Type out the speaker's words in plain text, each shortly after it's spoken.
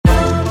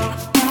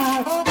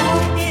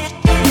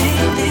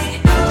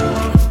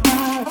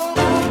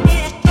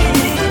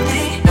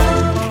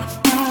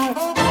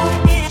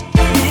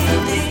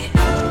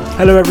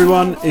Hello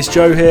everyone, it's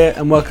Joe here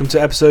and welcome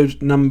to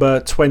episode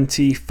number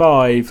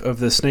 25 of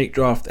the Snake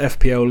Draft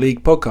FPL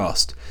League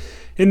podcast.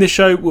 In this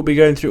show we'll be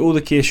going through all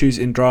the key issues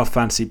in Draft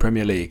Fantasy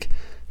Premier League.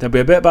 There'll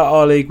be a bit about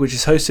our league, which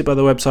is hosted by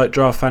the website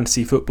Draft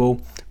Fantasy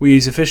Football. We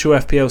use official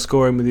FPL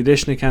scoring with the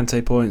addition of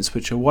Kante points,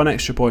 which are 1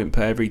 extra point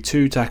per every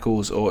 2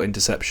 tackles or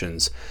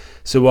interceptions.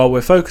 So while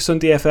we're focused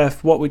on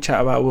DFF, what we chat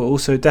about will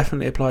also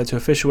definitely apply to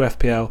official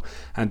FPL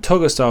and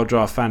Togger style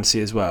Draft Fantasy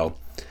as well.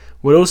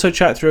 We'll also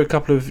chat through a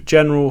couple of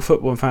general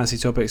football and fantasy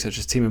topics such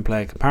as team and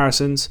player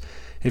comparisons.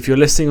 If you're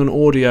listening on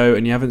audio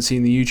and you haven't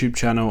seen the YouTube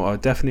channel, I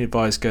would definitely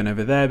advise going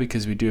over there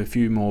because we do a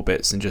few more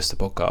bits than just the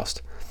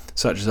podcast,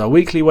 such as our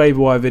weekly waiver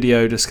wire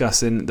video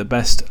discussing the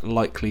best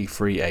likely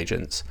free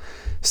agents.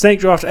 Snake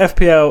Draft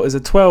FPL is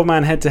a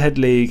 12-man head-to-head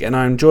league, and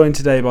I'm joined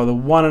today by the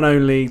one and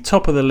only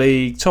top of the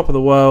league, top of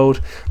the world,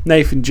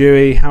 Nathan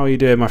Dewey. How are you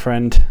doing, my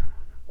friend?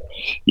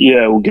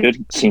 Yeah, all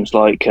good. Seems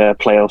like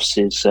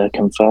playoffs is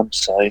confirmed,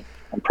 so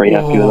I'm pretty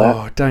happy with that.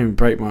 Oh, don't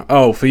break my...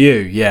 Oh, for you,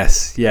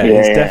 yes. Yeah,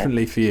 it's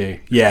definitely for you.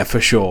 Yeah, for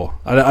sure.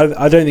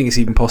 I don't think it's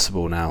even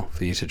possible now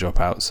for you to drop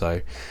out,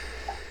 so...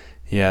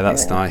 Yeah,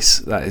 that's nice.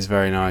 That is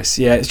very nice.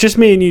 Yeah, it's just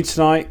me and you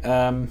tonight.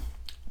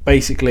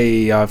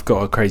 Basically, I've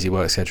got a crazy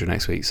work schedule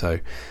next week, so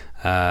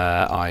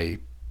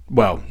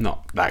well,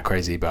 not that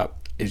crazy, but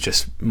it's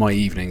just my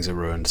evenings are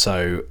ruined.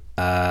 So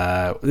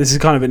this is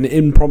kind of an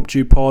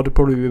impromptu pod,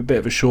 probably be a bit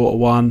of a shorter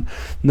one.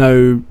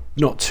 No,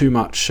 not too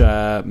much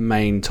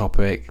main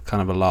topic,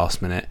 kind of a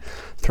last minute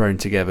thrown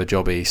together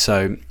jobby.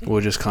 So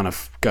we'll just kind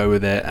of go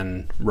with it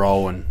and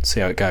roll and see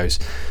how it goes,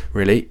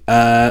 really.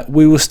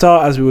 We will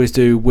start, as we always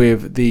do,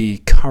 with the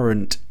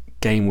current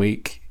game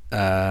week.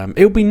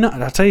 It'll be nice.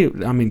 I'll tell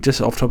you, I mean, just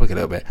off topic a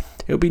little bit,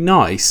 it'll be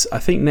nice, I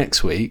think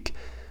next week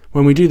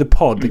when we do the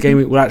pod, the game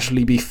week will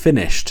actually be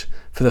finished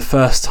for the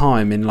first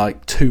time in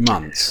like 2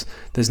 months.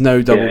 There's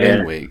no double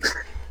game weeks,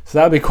 so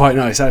that'd be quite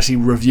nice, actually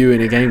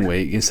reviewing a game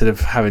week instead of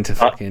having to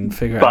fucking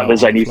figure it out. But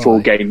there's only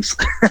 4 games.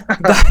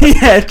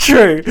 Yeah,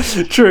 true,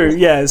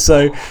 yeah,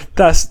 so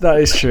that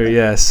is true,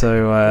 yeah,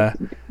 so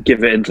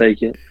give it and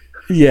take it.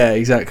 Yeah,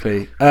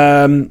 exactly.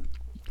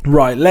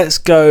 Right, let's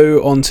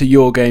go on to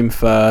your game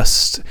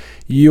first.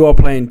 You are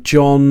playing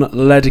John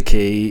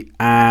Ledecky,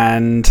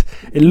 and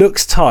it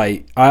looks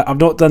tight. I've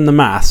not done the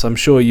maths. I'm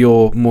sure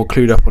you're more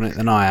clued up on it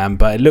than I am,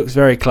 but it looks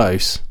very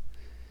close.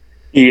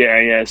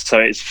 Yeah. So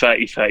it's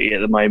 30-30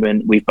 at the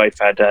moment. We've both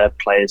had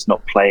players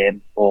not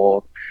playing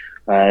or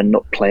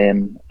not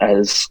playing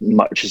as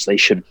much as they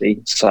should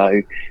be.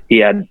 So he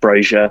had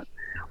Brozier.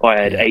 I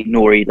had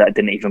Aït-Nouri that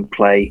didn't even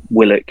play.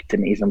 Willock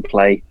didn't even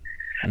play.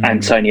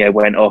 Antonio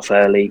went off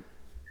early.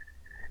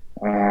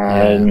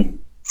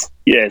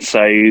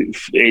 So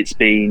it's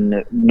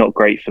been not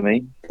great for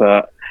me,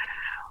 but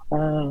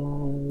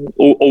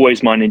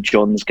always minding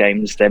John's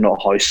games. They're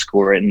not high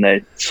scoring,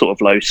 they're sort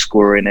of low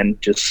scoring, and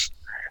just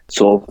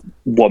sort of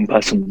one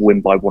person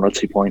win by 1 or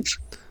 2 points.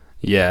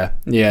 Yeah,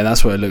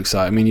 that's what it looks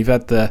like. I mean, you've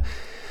had the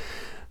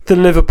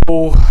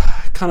Liverpool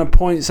kind of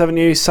points, haven't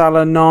you?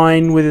 Salah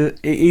 9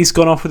 he's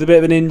gone off with a bit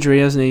of an injury,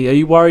 hasn't he? Are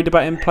you worried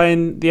about him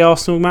playing the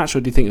Arsenal match, or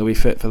do you think he'll be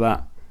fit for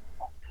that?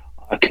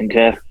 I couldn't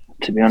care,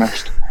 to be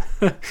honest.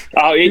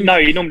 He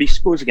normally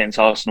scores against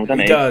Arsenal, doesn't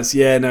he? He does,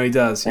 yeah, no, he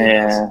does.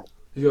 Yeah.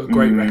 He's got a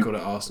great record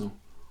at Arsenal.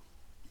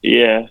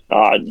 Yeah,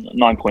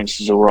 9 points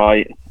is all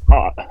right.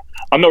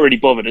 I'm not really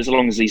bothered as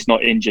long as he's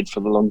not injured for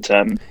the long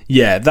term.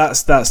 Yeah,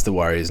 that's the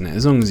worry, isn't it?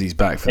 As long as he's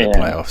back for the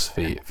playoffs,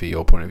 for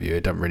your point of view,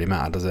 it doesn't really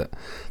matter, does it?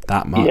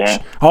 That much.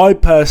 Yeah. I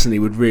personally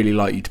would really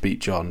like you to beat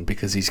John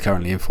because he's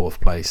currently in 4th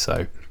place,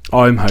 so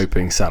I'm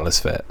hoping Salah's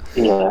fit.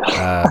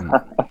 Yeah.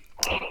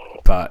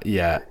 But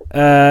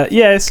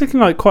it's looking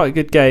like quite a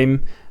good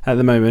game at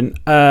the moment.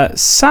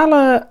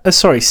 Saka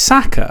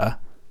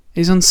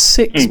is on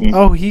 6.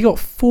 Oh, he got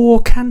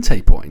 4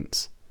 Kante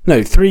points.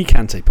 No, 3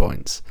 Kante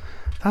points.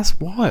 That's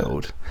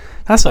wild.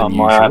 That's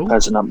unusual. My app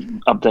hasn't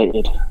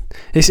updated.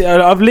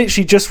 I've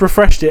literally just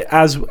refreshed it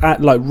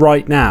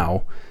right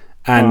now,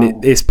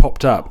 and it's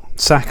popped up.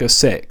 Saka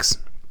 6.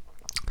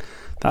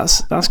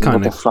 That's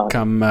kind of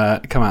come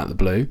out of the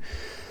blue.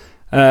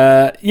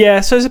 So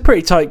it's a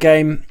pretty tight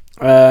game.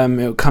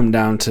 It'll come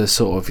down to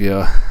sort of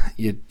your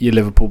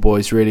Liverpool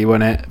boys, really,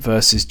 won't it?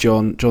 Versus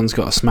John. John's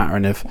got a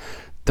smattering of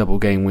double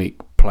game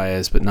week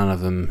players, but none of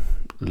them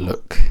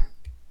look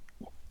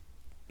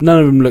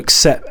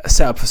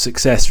set up for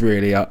success,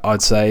 really.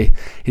 I'd say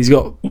he's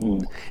got.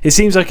 It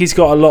seems like he's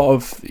got a lot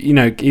of,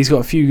 he's got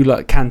a few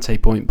like Kante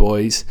point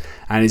boys,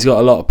 and he's got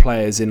a lot of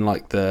players in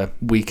like the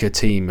weaker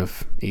team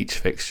of each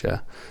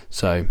fixture.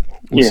 So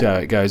we'll see how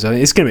it goes. I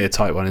think it's going to be a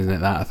tight one, isn't it?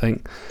 That I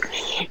think.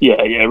 Yeah.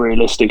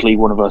 Realistically,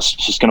 one of us is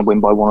just going to win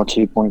by 1 or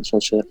 2 points.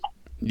 That's it.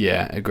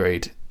 Yeah,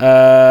 agreed.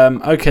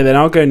 Okay, then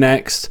I'll go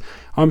next.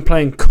 I'm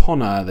playing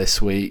Connor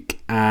this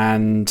week,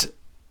 and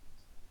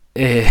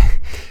I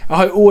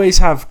always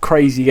have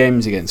crazy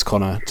games against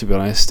Connor, to be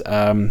honest.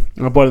 I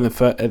bought him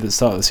at the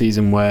start of the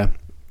season where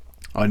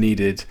I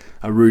needed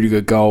a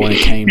Rudiger goal and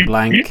it came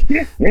blank,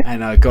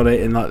 and I got it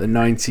in like the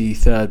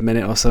 93rd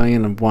minute or something,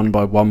 and I won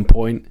by 1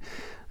 point.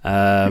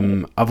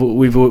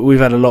 We've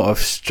had a lot of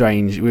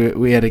strange.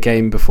 We had a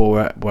game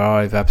before where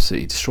I've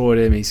absolutely destroyed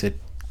him. He said,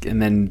 and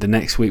then the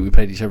next week we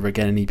played each other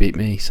again and he beat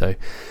me. So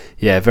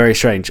yeah, very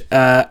strange.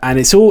 And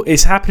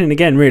it's happening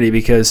again really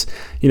because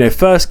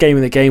first game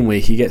of the game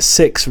week he gets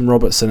 6 from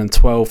Robertson and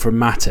 12 from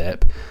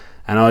Matip,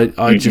 and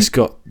I just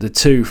got the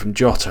 2 from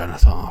Jota, and I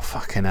thought, oh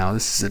fucking hell,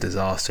 this is a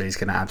disaster. He's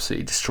going to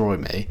absolutely destroy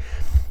me.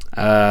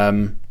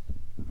 Then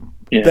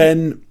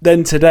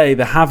today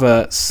the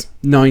Havertz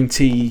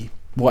 90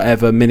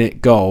 whatever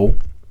minute goal,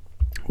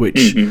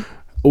 which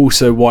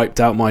also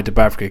wiped out my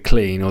Dubravka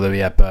clean, although he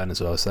had burn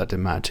as well, so that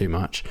didn't matter too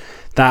much.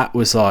 That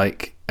was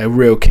like a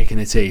real kick in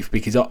the teeth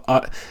because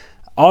I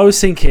was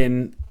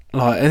thinking,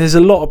 like, and there's a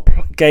lot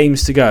of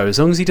games to go. As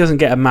long as he doesn't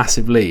get a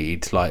massive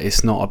lead, like,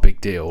 it's not a big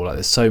deal. Like,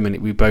 there's so many,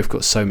 we both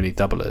got so many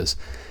doublers.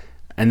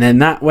 And then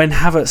when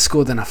Havertz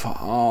scored, then I thought,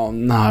 oh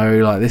no,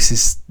 like, it's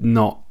just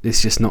not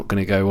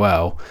going to go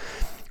well.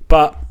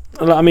 But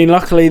I mean,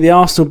 luckily the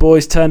Arsenal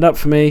boys turned up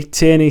for me.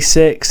 Tierney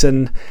 6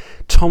 and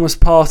Thomas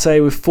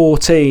Partey with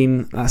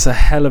 14. That's a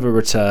hell of a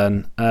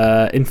return.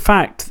 In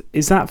fact,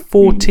 is that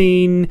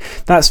 14?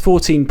 That's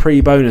 14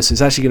 pre-bonus.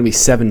 It's actually going to be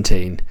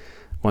 17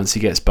 once he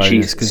gets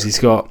bonus because he's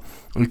got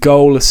a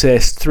goal,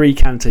 assist, 3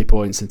 Kante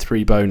points and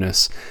 3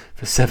 bonus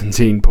for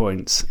 17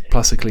 points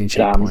plus a clean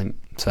sheet point.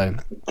 So,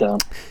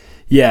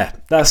 yeah,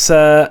 that's.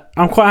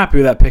 I'm quite happy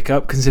with that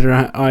pickup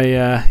considering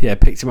I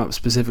picked him up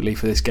specifically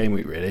for this game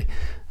week really.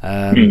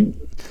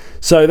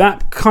 So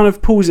that kind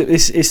of pulls it.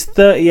 It's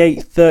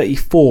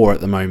 38-34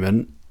 at the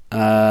moment,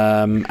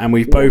 and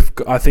we've both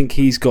got, I think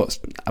he's got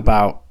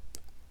about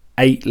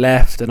 8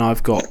 left and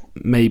I've got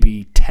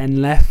maybe 10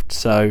 left,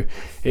 so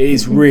it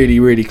is really,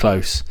 really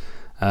close.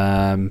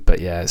 But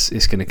yeah,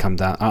 it's going to come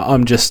down.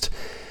 I'm just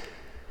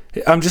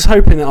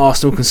hoping that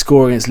Arsenal can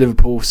score against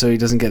Liverpool so he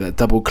doesn't get that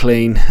double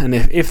clean, and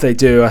if they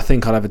do, I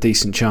think I'll have a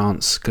decent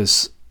chance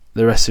because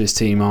the rest of his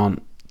team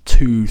aren't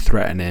too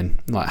threatening.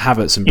 Like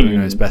Havertz and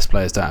Bruno, his best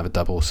players, don't have a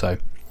double, so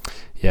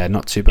yeah,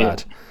 not too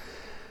bad.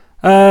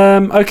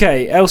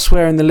 Okay,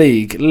 elsewhere in the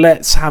league,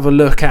 let's have a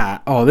look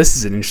at. Oh, this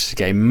is an interesting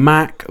game.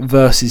 Mac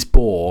versus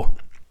Bohr.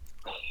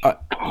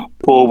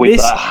 Bohr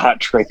with that hat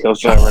trick of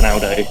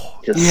Ronaldo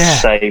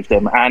just saved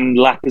them, and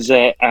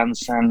Lacazette and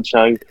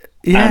Sancho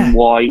and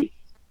White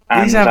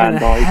and Van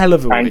Dijk hell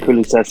of a and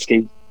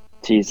Kulusevski.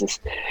 Jesus,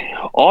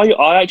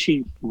 I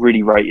actually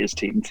really rate his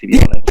team, to be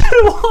honest.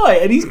 Why?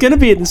 And he's going to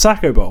be in the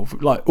Sacco Bowl,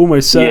 like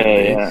almost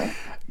certainly. Yeah.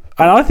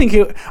 And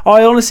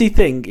I honestly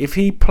think if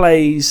he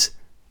plays,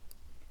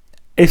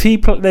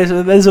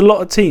 there's a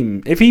lot of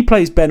team. If he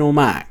plays Ben or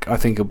Mac, I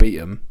think he'll beat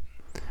him,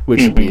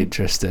 which would be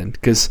interesting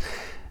because,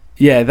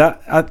 yeah,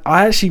 that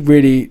I actually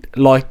really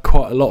like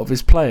quite a lot of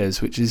his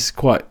players, which is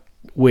quite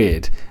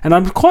weird. And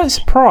I'm quite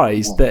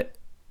surprised that.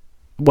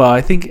 Well,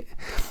 I think,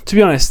 to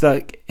be honest,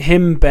 like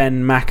him,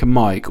 Ben, Mac, and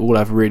Mike all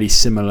have really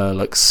similar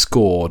like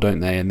score, don't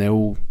they? And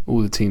all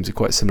the teams are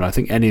quite similar. I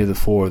think any of the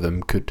 4 of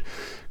them could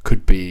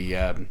be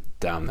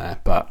down there.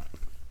 But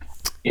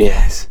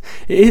yes,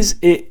 he's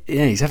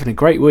having a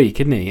great week,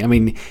 isn't he? I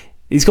mean,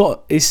 he's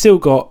still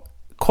got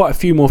quite a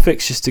few more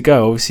fixtures to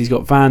go. Obviously, he's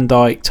got Van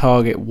Dijk,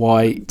 Target,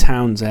 White,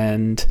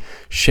 Townsend,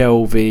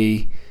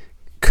 Shelvey,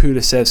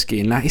 Kulusevski,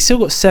 and he's still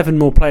got 7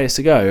 more players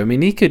to go. I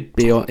mean, he could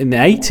be in the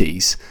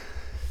 80s.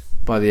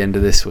 By the end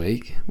of this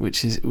week,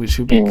 which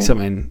would be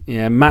something.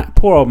 Yeah, Mac,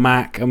 poor old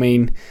Mac. I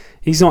mean,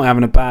 he's not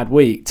having a bad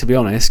week, to be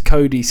honest.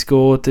 Cody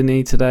scored, didn't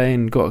he, today,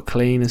 and got a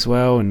clean as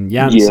well, and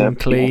Janssen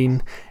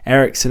clean.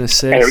 Eriksen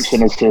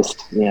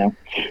assist. Yeah.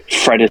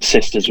 Fred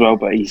assist as well,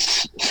 but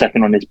he's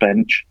second on his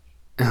bench.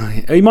 Oh,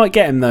 yeah. He might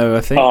get him though,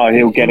 I think. Oh,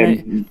 he'll get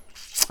him.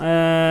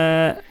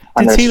 And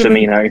there's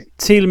Firmino.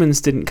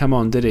 Tielemans didn't come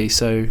on, did he?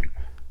 So,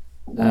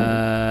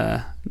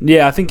 yeah,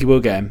 I think he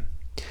will get him.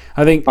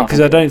 I think because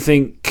I don't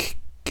think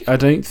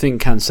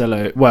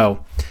Cancelo.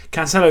 Well,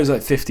 Cancelo's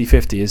like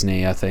 50-50, isn't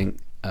he? I think.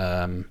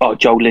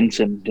 Joel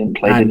Linton didn't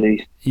play, did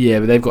he? Yeah,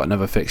 but they've got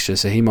another fixture,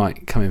 so he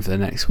might come in for the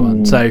next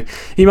one. So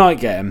he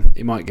might get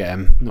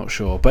him. Not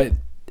sure, but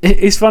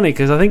it's funny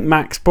because I think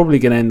Mac's probably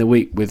going to end the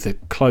week with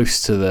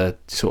close to the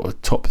sort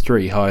of top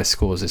 3 highest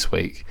scores this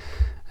week,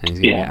 and he's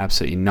going to get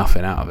absolutely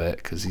nothing out of it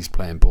because he's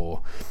playing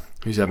Bohr,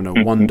 who's having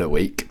a wonder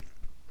week.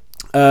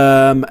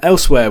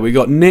 Elsewhere, we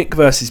got Nick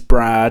versus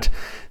Brad.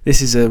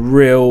 This is a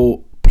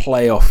real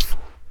playoff.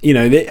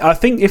 I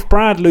think if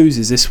Brad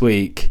loses this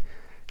week,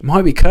 it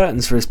might be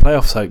curtains for his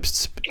playoffs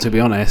hopes, to be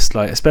honest.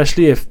 Like,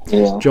 especially if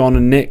John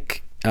and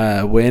Nick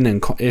win,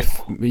 and if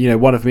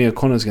one of me or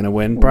Connor's going to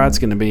win, Brad's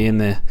going to be in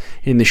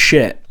the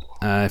shit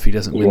if he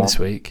doesn't win this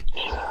week.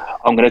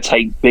 I'm going to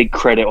take big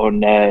credit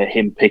on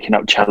him picking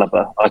up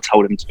Chalobah. I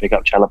told him to pick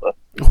up Chalobah.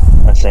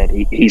 I said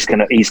he's going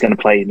to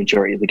play the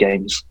majority of the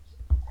games.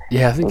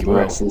 Yeah, I think he will.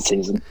 The rest of the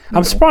season.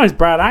 I'm surprised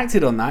Brad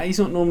acted on that. He's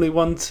not normally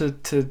one to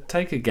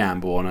take a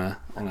gamble on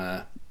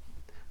a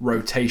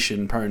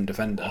rotation-prone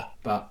defender,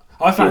 but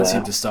I fancy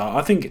him to start.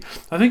 I think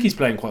he's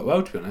playing quite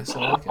well, to be honest.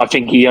 I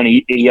think he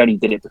only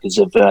did it because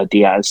of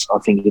Diaz. I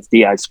think if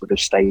Diaz would have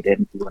stayed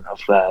in, he wouldn't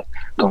have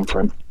gone for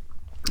him.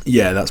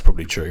 Yeah, that's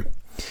probably true.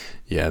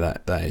 Yeah,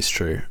 that is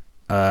true.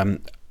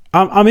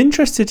 I'm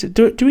interested.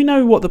 Do we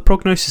know what the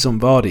prognosis on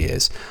Vardy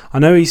is? I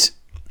know he's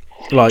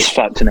like He's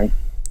fucked, isn't he?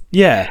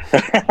 Yeah,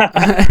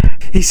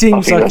 he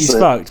seems like he's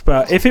fucked.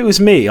 But if it was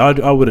me, I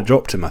would have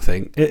dropped him. I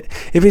think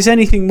if it's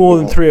anything more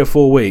than 3 or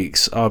 4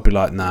 weeks, I'd be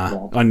like,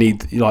 nah. I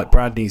need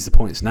Brad needs the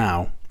points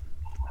now.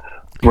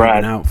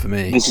 Brad, out for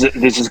me. This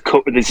is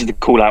the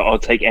call out. I'll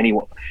take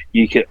anyone.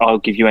 I'll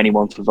give you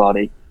anyone for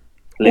Vardy.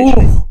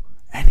 Literally. Ooh,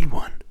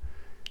 anyone,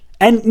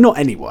 and not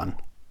anyone.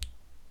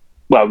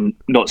 Well,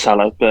 not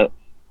Salah, but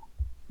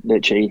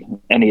literally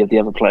any of the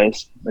other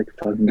players. They could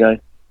fucking go.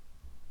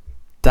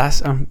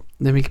 That's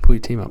Let me pull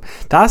your team up.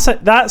 That's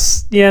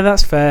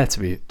fair to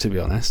be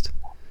honest.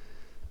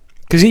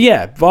 Because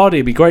Vardy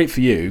would be great for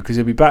you because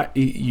he'll be back.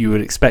 You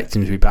would expect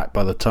him to be back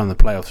by the time the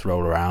playoffs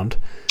roll around.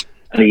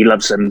 And he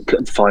loves them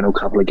final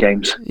couple of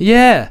games.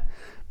 Yeah,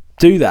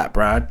 do that,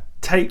 Brad.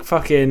 I'd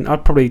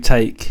probably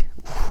take.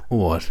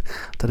 Oh, I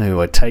don't know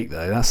who I'd take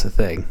though. That's the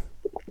thing.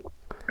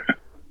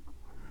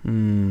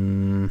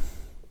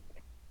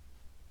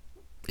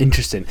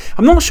 Interesting.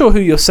 I'm not sure who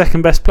your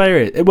second best player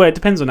is. Well, it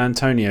depends on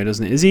Antonio,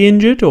 doesn't it? Is he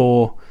injured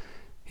or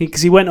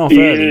because he went off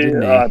early,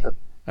 didn't he?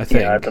 I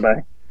think. Yeah, I don't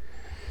know.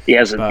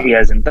 He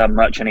hasn't done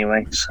much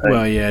anyway. So.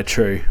 Well, yeah,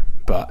 true.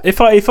 But if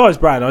I was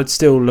Brad, I'd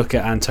still look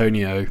at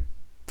Antonio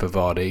for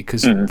Vardy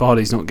because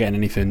Vardy's not getting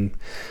anything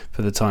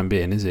for the time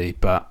being, is he?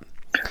 But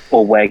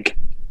or Weg.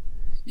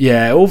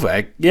 Yeah, or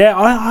Weg. Yeah,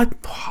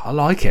 I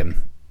like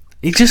him.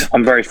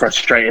 I'm very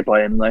frustrated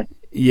by him though.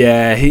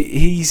 Yeah,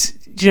 he's.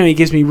 He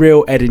gives me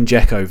real Edin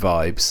Dzeko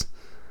vibes.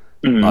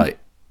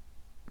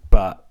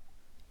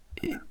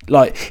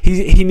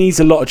 He needs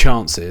a lot of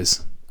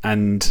chances,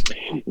 and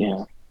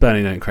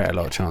Burnley don't create a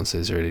lot of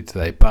chances really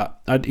today.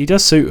 But he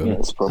does suit them.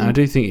 Yeah, I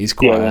do think he's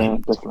quite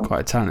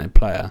a talented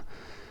player.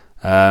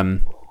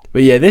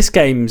 But yeah, this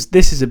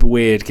is a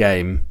weird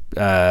game.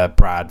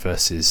 Brad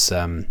versus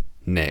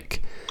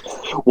Nick.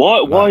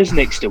 Why is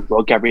Nick still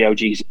got Gabriel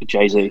Jesus?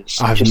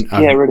 Just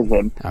get rid of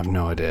him. I have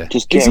no idea.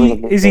 Just get rid of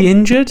him. Is he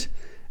injured?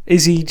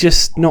 Is he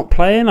just not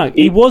playing?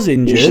 He was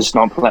injured. He's just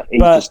not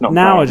playing. I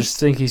just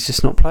think he's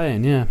just not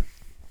playing. Yeah.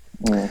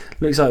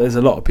 Looks like there's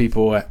a lot of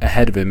people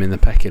ahead of him in the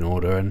pecking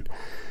order, and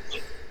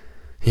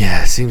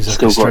it seems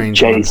like a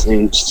strange one.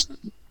 Jesus,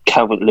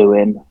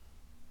 Calvert-Lewin,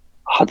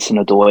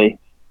 Hudson-Odoi,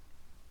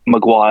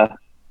 Maguire.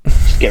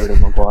 Just get rid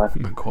of Maguire.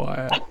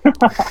 Maguire.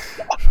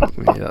 Fuck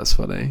me, that's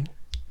funny.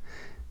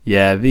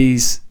 Yeah,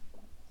 Nick's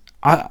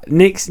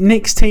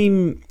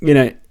team.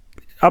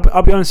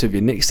 I'll be honest with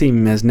you. Nick's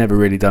team has never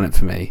really done it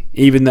for me.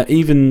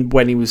 Even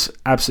when he was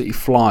absolutely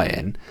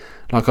flying,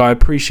 I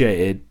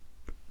appreciated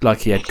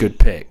he had good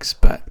picks,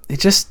 but it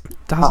just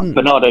doesn't.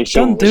 Bernardo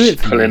Silva do it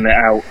for pulling me. It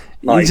out.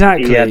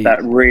 Exactly. He had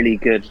that really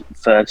good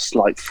first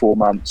 4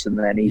 months, and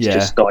then he's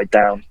just died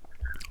down.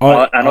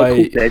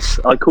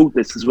 I called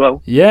this as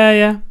well.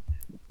 Yeah.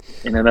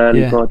 In an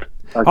early pod.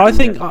 I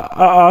think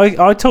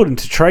I told him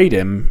to trade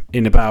him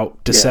in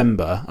about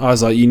December. I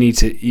was like, you need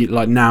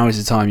to now is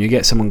the time. You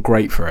get someone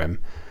great for him,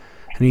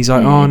 and he's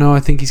like, oh no, I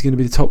think he's going to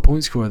be the top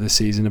point scorer this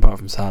season, apart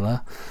from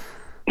Salah.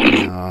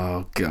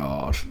 Oh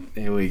God,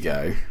 here we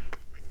go.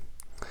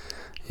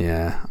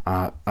 Yeah,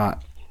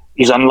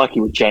 he's unlucky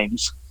with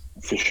James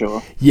for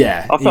sure.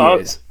 Yeah,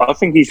 I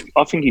think he's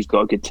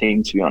got a good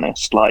team, to be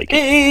honest. It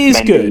is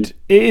Mendy, good.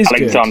 It is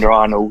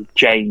Alexander-Arnold,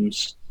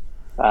 James,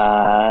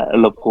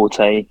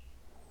 Laporte.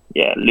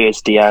 Yeah,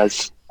 Luis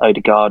Diaz,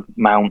 Odegaard,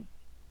 Mount,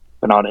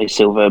 Bernardo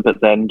Silva, but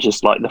then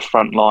just the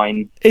front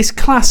line. It's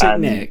classic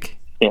Nick.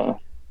 Yeah.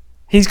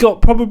 He's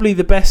got probably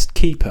the best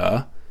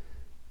keeper,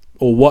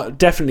 or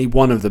definitely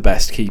one of the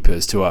best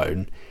keepers to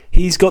own.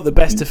 He's got the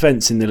best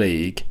defence in the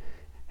league.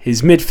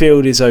 His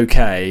midfield is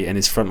okay, and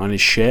his front line is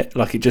shit.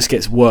 It just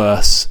gets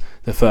worse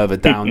the further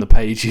down the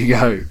page you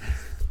go.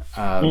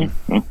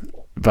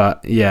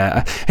 But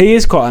yeah, he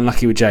is quite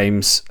unlucky with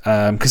James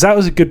because that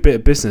was a good bit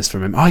of business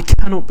from him. I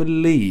cannot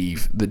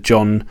believe that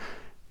John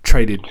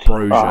traded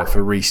Brozier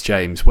for Reece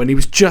James when he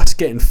was just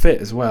getting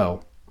fit as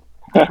well.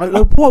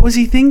 What was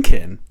he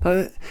thinking?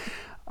 That's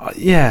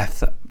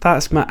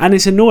mad. And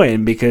it's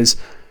annoying because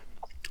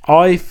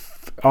I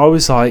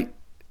was like,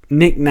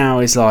 Nick now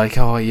is like,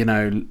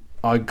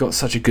 I got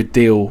such a good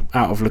deal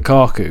out of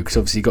Lukaku because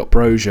obviously he got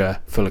Brozier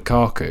for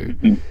Lukaku.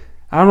 And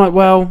I'm like,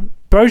 well,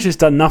 Brozier's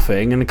done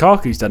nothing and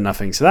Lukaku's done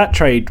nothing, so that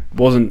trade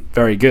wasn't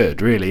very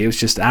good, really. It was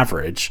just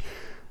average.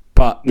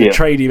 But the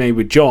trade he made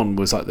with John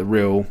was the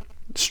real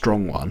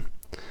strong one.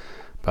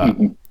 But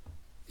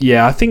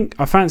I think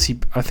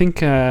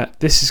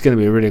this is going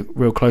to be a really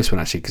real close one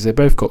actually because they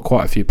both got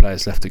quite a few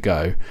players left to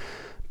go.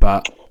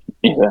 But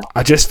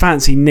I just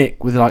fancy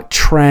Nick with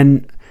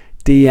Trent,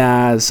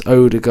 Diaz,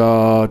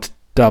 Odegaard,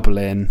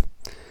 doubling.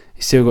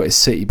 He's still got his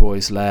City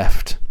boys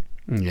left.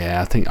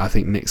 Yeah, I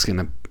think Nick's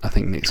gonna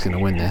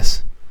win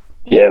this.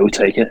 Yeah, we'll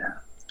take it.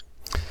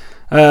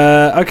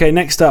 Okay,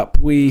 next up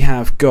we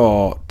have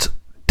got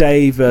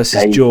Dave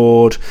versus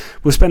Jord.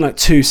 We'll spend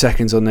 2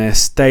 seconds on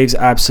this. Dave's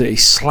absolutely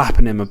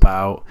slapping him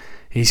about.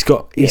 He's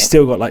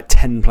still got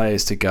 10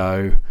 players to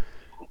go.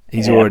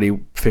 Yeah. already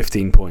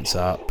 15 points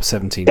up,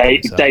 17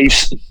 points up.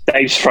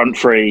 Dave's front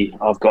three,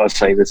 I've got to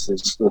say, this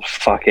is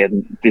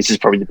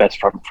probably the best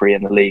front three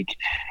in the league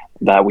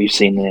that we've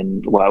seen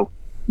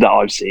that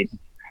I've seen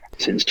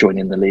since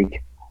joining the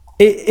league.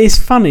 It's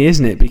funny,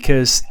 isn't it?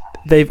 Because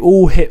they've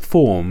all hit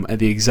form at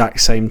the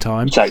exact same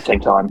time.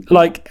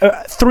 Like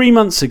 3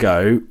 months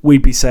ago,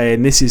 we'd be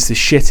saying this is the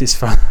shittest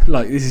front.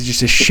 Like, this is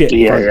just a shit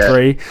front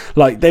three.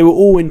 Like, they were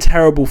all in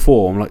terrible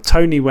form. Like,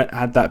 Tony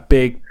had that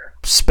big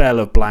spell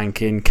of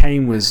blanking.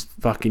 Kane was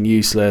fucking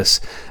useless,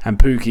 and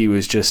Pookie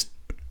was just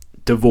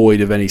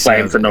devoid of any playing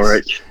service. For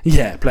Norwich.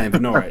 Yeah, playing for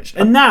Norwich.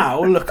 And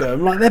now look at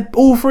them, like they're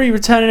all three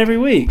returning every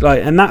week.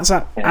 Like, and that's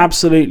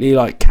absolutely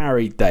like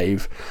carried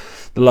Dave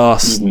the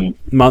last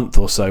month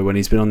or so when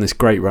he's been on this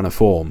great run of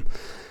form.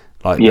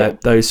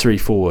 Like those three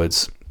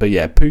forwards. But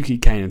yeah,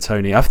 Pookie, Kane, and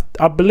Tony.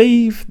 I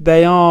believe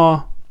they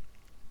are.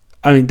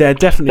 I mean, they're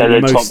definitely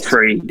the most top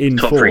three in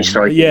top form. three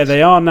strikers. Yeah,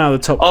 they are now the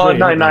top three. Oh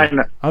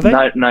no. Are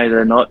they? No,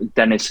 they're not.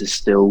 Dennis is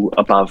still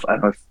above,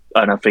 and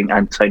I think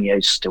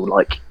Antonio's still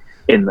like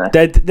in there.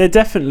 They're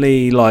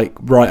definitely like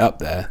right up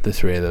there, the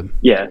three of them.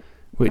 Yeah,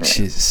 which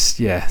is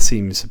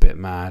seems a bit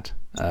mad.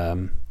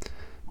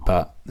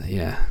 But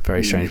yeah,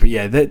 very strange. But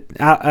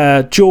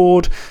yeah,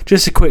 Jord.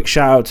 Just a quick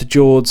shout out to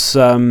Jord's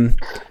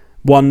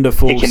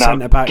wonderful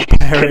centre back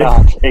pairing.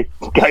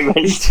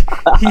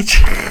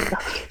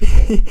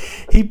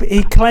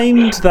 He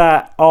claimed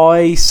that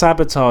I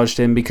sabotaged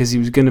him because he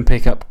was going to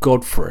pick up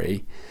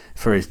Godfrey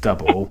for his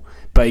double,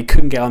 but he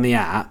couldn't get on the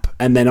app,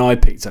 and then I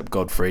picked up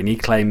Godfrey, and he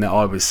claimed that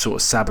I was sort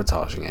of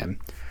sabotaging him.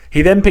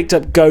 He then picked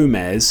up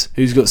Gomez,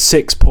 who's got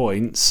 6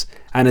 points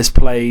and has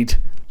played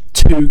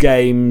 2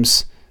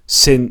 games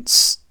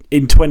since.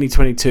 In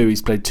 2022,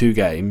 he's played 2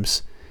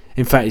 games.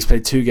 In fact, he's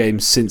played 2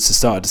 games since the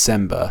start of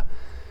December.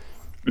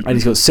 And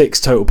he's got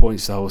 6 total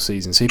points the whole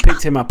season. So he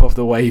picked him up off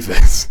the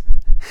waivers,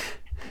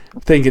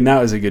 thinking that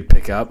was a good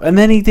pickup. And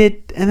then he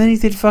did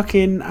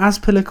fucking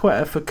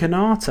Azpilicueta for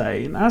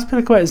Konate. And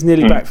Azpilicueta's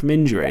nearly back from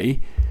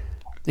injury.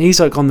 He's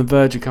like on the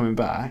verge of coming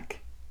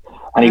back.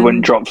 And he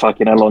wouldn't drop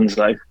fucking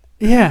Alonso.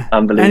 Yeah,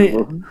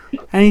 unbelievable.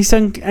 And he's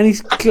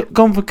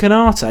gone for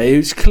Konate,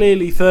 who's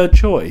clearly third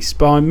choice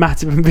behind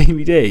Matip and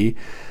BBD.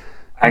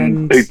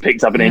 And who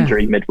picked up an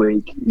injury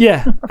midweek.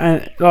 Yeah,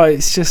 and like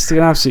it's just an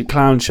absolute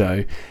clown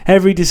show.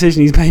 Every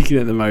decision he's making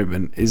at the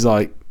moment is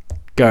like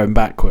going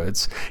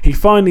backwards. He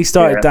finally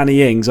started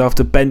Danny Ings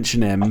after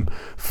benching him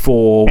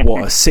for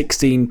a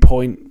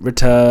 16-point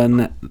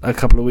return a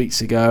couple of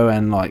weeks ago,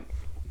 and like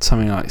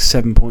something like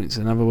 7 points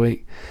another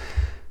week.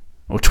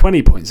 Or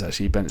 20 points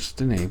actually, he benched,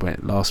 didn't he,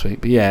 last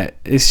week? But yeah,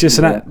 it's just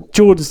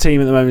Jordan's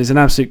team at the moment is an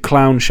absolute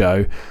clown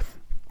show.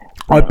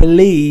 I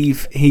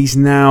believe he's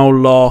now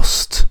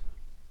lost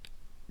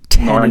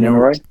 10 in a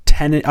row.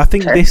 10. I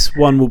think 10? This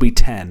one will be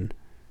 10.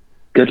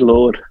 Good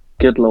lord.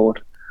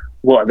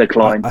 What a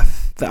decline!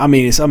 I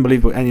mean, it's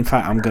unbelievable. And in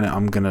fact, I'm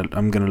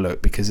gonna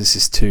look because this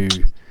is too.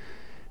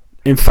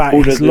 In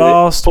fact, his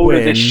last win. All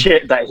of the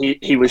shit that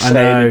he was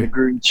saying in the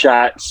group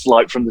chats,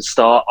 like from the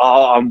start.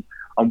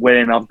 I'm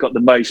winning. I've got the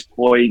most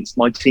points.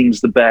 My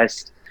team's the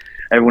best.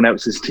 Everyone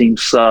else's team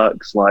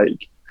sucks.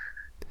 Like,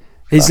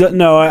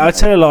 I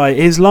tell a lie.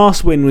 His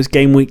last win was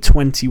game week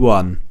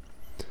 21.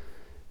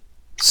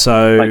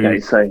 So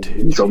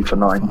he's on for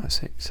 9. 5,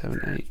 6,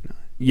 7, 8, 9.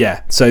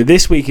 Yeah. So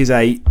this week is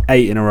 8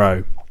 in a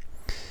row.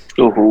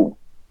 Ooh.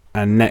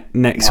 And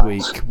next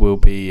week will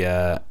be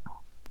 9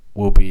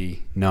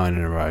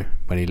 in a row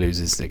when he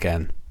loses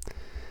again.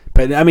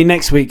 But I mean,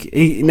 next week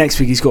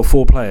he's got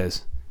 4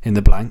 players in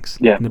the blanks.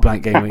 Yeah. In the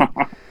blank game week.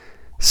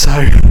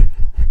 So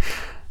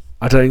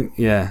I don't.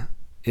 Yeah,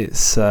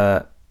 it's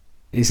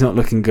he's not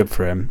looking good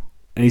for him,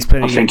 and he's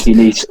playing. I think he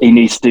needs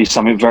to do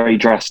something very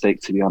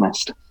drastic. To be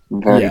honest,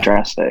 very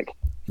drastic.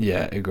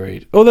 Yeah,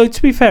 agreed. Although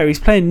to be fair, he's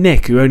playing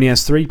Nick, who only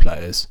has 3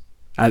 players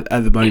at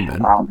the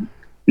moment.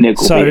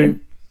 Nick will beat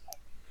him.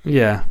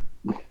 Yeah.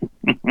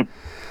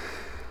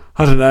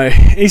 I don't know.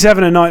 He's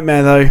having a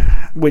nightmare though,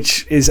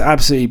 which is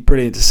absolutely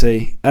brilliant to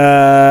see.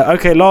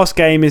 Okay, last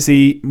game is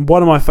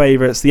one of my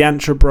favourites, the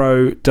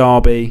Antrebro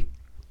Derby.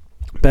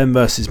 Ben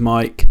versus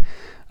Mike.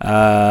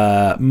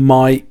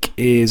 Mike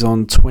is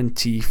on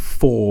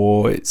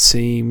 24, it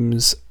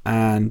seems,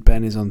 and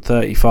Ben is on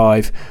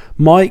 35.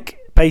 Mike,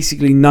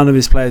 basically none of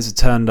his players have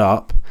turned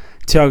up.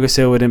 Thiago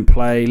Silva didn't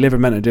play,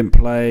 Livramento didn't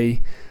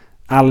play,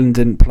 Alan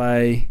didn't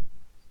play.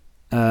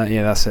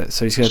 That's it.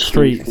 So he's got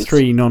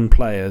three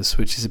non-players,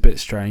 which is a bit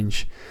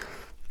strange.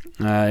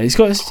 He's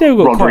still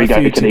got quite a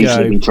few to go. Rodrigo could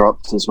easily be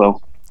dropped as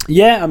well.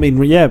 Yeah, I mean,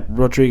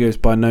 Rodrigo is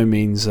by no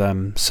means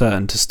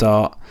certain to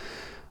start.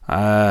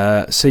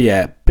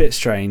 Bit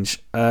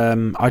strange.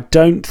 I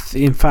don't.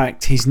 In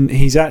fact,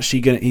 he's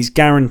actually he's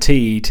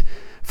guaranteed.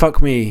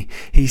 Fuck me.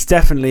 He's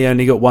definitely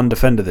only got 1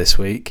 defender this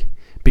week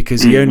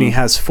because he only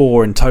has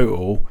 4 in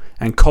total.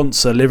 And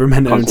Konsa,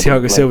 Livramento and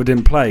Thiago Silva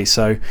didn't play.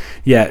 So,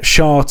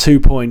 Shah 2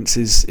 points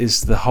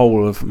is the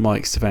whole of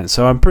Mike's defence.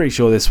 So I'm pretty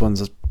sure this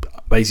one's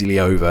basically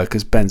over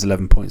because Ben's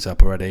 11 points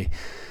up already.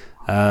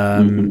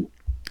 Well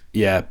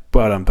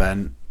done,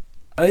 Ben.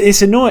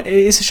 It's annoying.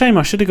 It's a shame.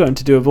 I should have got him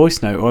to do a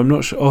voice note. Or I'm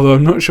not sure. Although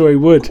I'm not sure he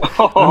would.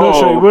 I'm not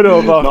sure he would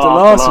have after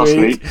last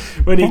week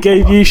when he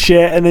gave you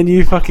shit and then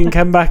you fucking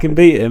came back and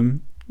beat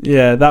him.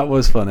 Yeah, that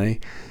was funny.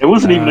 It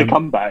wasn't even a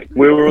comeback.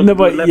 We were on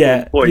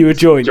you were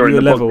joined. You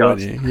were level, podcast.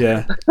 weren't you?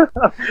 Yeah.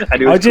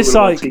 And I just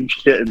like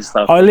shit and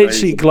stuff. I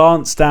literally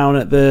glanced down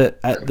at the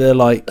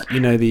like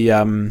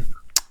the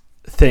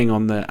thing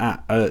on the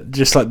app,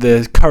 just like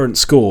the current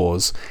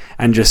scores,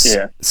 and just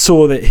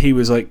saw that he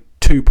was like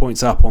 2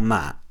 points up on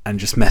that, and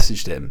just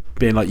messaged him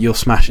being like, "You're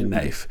smashing,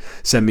 Nath.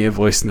 Send me a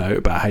voice note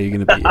about how you're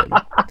going to beat him."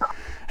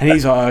 And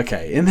he's like,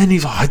 "Okay." And then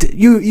he's like,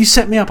 "You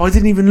set me up. I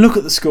didn't even look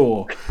at the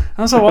score." And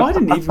I was like, "Well, I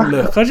didn't even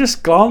look. I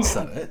just glanced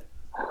at it."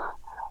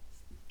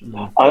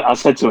 I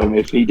said to him,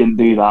 if he didn't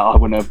do that, I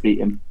wouldn't have beat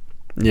him.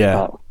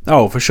 Yeah.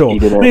 For sure. I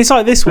mean, it's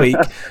like this week,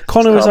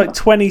 Connor was like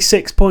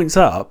 26 points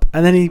up,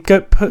 and then he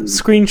put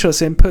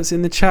screenshots in, puts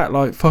in the chat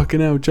like, "Fucking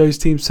hell, Joe's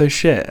team's so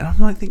shit." And I'm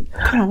like,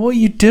 "Come on, what are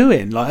you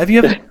doing? Like, have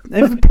you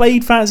ever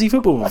played fantasy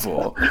football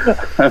before?"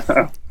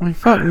 I mean,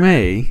 fuck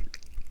me.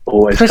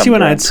 Always, especially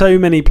when I had so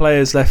many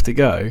players left to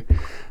go.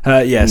 So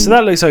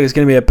that looks like it's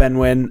going to be a Ben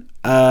win.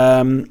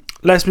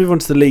 Let's move on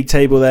to the league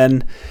table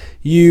then.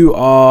 You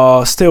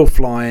are still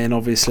flying,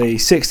 obviously.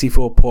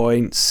 64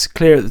 points,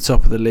 clear at the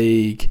top of the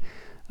league.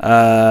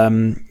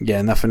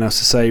 Nothing else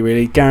to say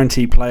really.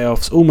 Guaranteed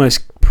playoffs,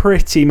 almost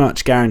pretty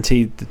much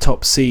guaranteed the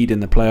top seed in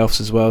the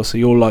playoffs as well. So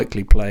you'll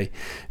likely play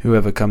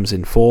whoever comes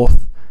in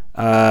fourth.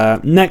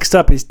 Next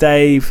up is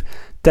Dave.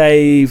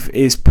 Dave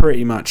is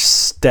pretty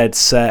much dead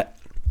set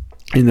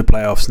in the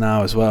playoffs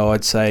now as well.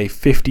 I'd say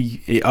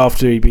 50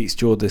 after he beats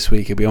Jord this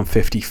week. He'll be on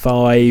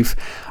 55.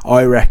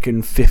 I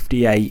reckon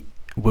 58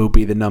 will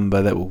be the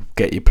number that will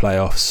get you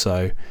playoffs.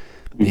 So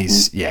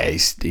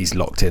he's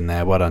locked in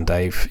there. Well done,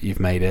 Dave. You've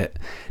made it.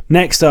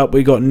 Next up,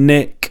 we got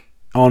Nick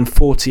on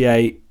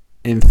 48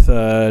 in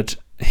third.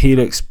 He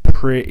looks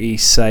pretty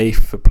safe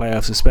for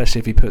playoffs, especially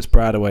if he puts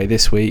Brad away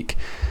this week.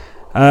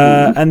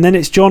 And then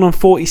it's John on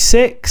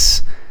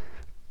 46.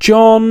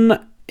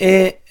 John,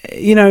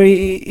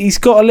 he's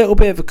got a little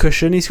bit of a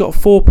cushion. He's got a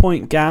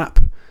 4-point gap,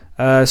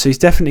 so he's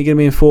definitely going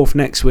to be in fourth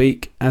next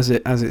week as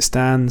it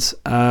stands.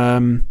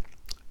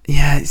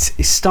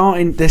 It's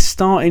starting. There's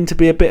starting to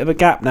be a bit of a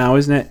gap now,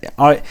 isn't it?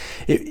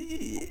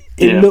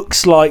 It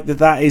looks like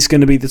that is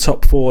going to be the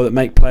top four that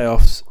make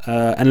playoffs,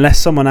 unless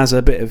someone has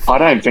a bit of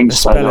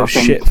spell of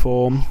shit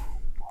form.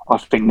 I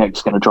think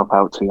Nick's going to drop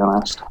out, to be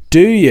honest.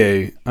 Do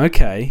you?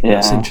 Okay,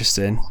 that's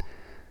interesting.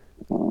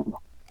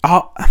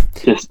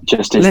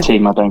 Just his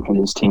team. I don't think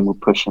his team will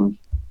push him.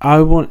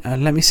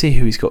 Let me see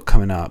who he's got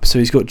coming up. So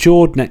he's got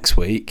Jord next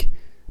week,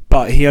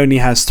 but he only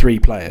has 3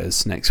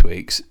 players next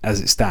week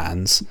as it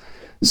stands.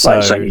 So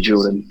it's only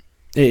Jordan.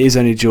 It is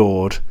only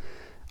Jord.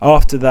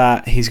 After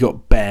that, he's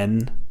got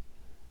Ben.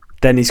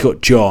 Then he's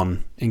got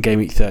John in game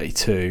week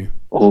 32.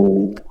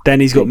 Oh. Then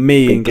he's got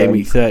me in game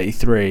week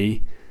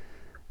 33.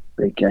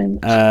 Big game.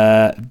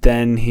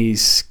 Then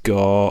he's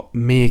got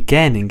me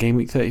again in game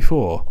week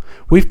 34.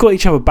 We've got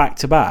each other back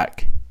to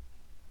back.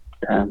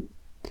 Damn.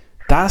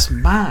 That's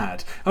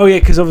mad. Oh yeah,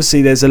 because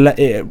obviously there's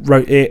it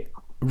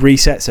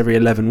resets every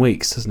 11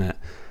 weeks, doesn't it?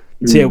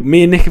 So yeah,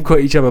 me and Nick have got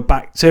each other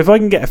back. So if I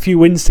can get a few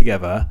wins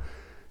together,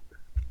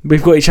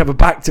 we've got each other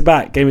back to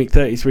back, game week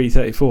 33,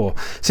 34.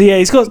 So yeah,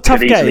 he's got tough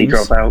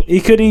games. He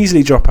could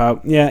easily drop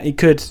out. Yeah, he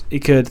could.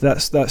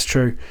 That's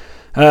true.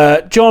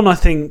 John, I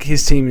think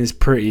his team is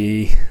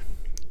pretty.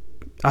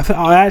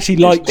 I actually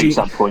like.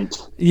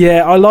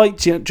 Yeah, I like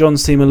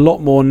John's team a lot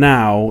more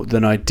now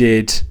than I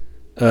did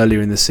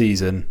earlier in the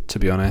season. To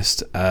be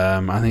honest,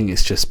 I think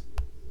it's just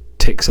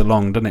ticks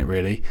along, doesn't it?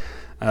 Really.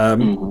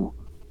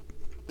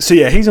 So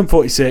yeah, he's on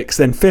 46.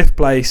 Then 5th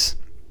place,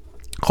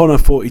 Connor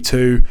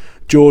 42,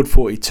 Jord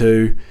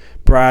 42,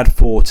 Brad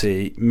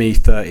 40, me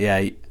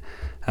 38.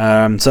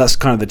 So that's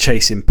kind of the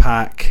chasing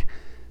pack.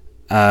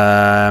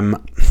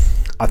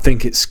 I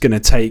think it's going to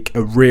take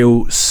a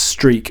real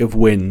streak of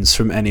wins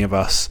from any of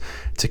us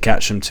to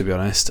catch them, to be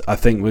honest. I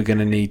think we're going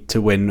to need to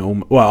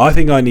win. I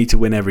think I need to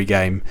win every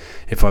game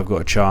if I've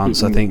got a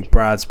chance. I think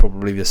Brad's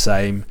probably the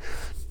same.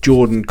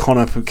 Jordan,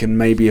 Connor can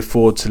maybe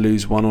afford to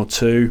lose 1 or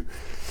 2,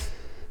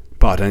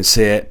 but I don't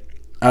see it.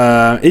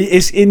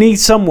 It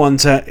needs someone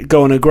to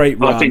go on a great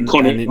run. I think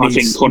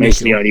Connor's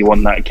the only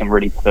one that can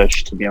really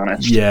push, to be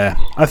honest. Yeah,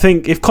 I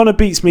think if Connor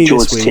beats me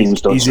this week,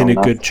 he's in a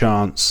good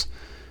chance.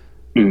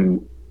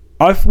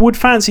 I would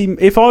fancy,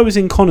 if I was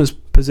in Connor's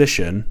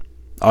position,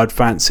 I'd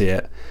fancy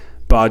it,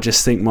 but I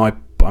just think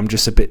I'm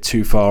just a bit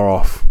too far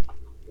off,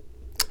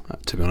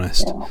 to be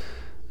honest.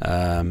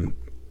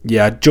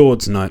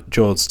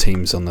 Jord's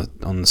team's on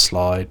the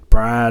slide.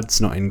 Brad's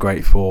not in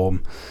great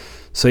form.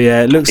 So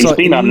yeah, it looks like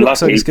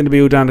it's going to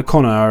be all down to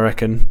Connor, I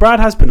reckon.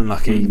 Brad has been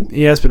unlucky.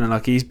 He has been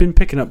unlucky. He's been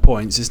picking up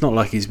points. It's not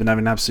like he's been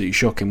having absolutely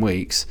shocking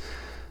weeks,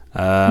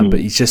 but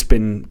he's just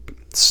been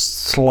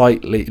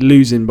slightly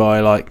losing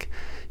by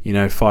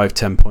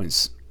 5-10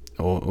 points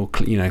or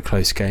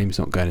close games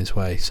not going his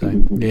way. So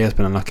he has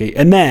been unlucky.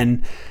 And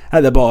then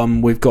at the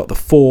bottom we've got the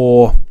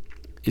 4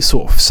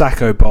 sort of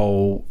Sacco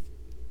Bowl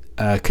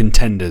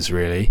contenders,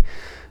 really.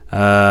 We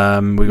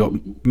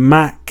got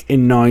Mac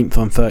in 9th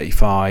on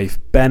 35,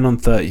 Ben on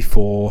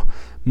 34,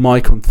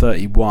 Mike on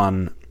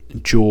 31,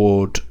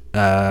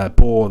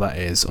 Boar, that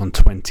is, on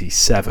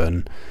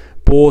 27.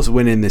 Boar's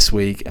winning this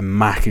week and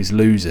Mac is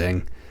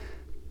losing.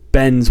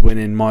 Ben's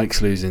winning,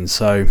 Mike's losing.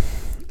 So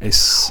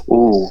it's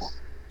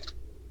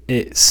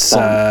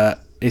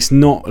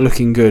not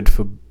looking good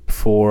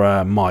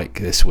for Mike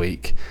this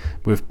week,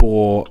 with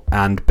Boar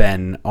and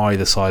Ben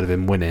either side of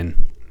him winning.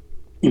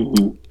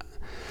 Mm-hmm.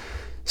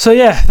 So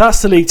yeah,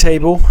 that's the league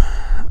table.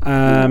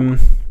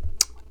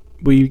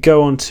 We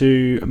go on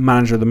to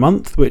Manager of the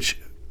Month, which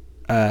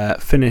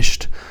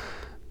finished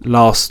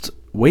last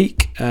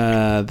week,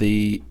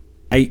 the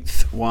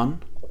 8th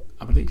one,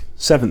 I believe,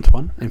 7th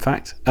one, in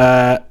fact.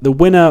 The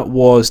winner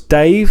was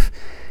Dave.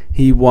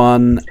 He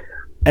won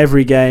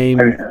every game,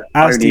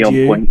 as did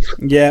you. Points.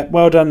 Yeah,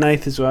 well done,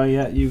 Nath, as well.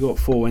 Yeah, you got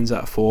 4 wins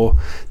out of 4.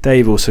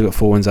 Dave also got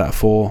 4 wins out of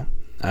 4.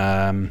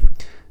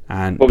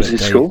 And what was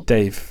his score?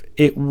 Dave,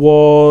 it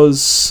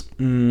was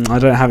I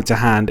don't have it to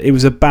hand. It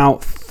was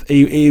about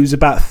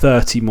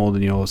 30 more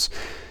than yours.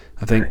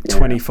 I think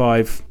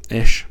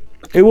 25-ish.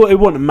 It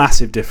wasn't a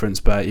massive difference,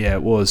 but yeah,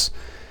 it was.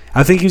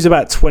 I think he was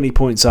about 20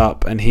 points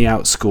up, and he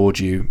outscored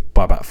you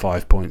by about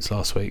 5 points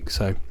last week.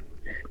 So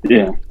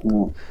yeah,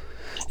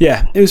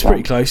 it was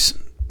pretty close.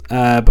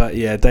 But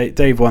yeah,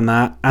 Dave won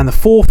that, and the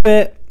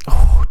forfeit.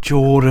 Oh,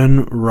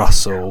 Jordan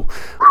Russell!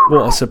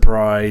 What a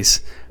surprise!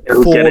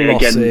 4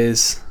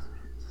 losses.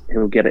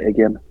 He'll get it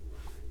again.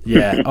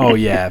 Yeah, oh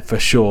yeah, for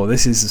sure.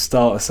 This is the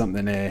start of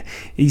something here.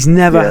 He's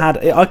never had...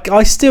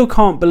 I still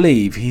can't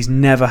believe he's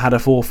never had a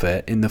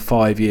forfeit in the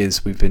 5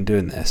 years we've been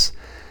doing this.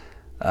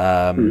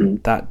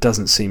 That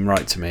doesn't seem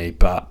right to me,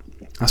 but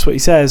that's what he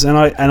says. And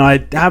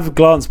I have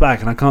glanced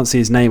back and I can't see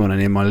his name on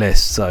any of my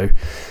list, so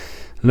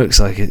looks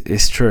like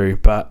it's true.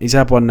 But he's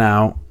had one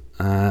now,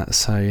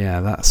 so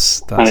yeah,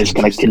 that's and it's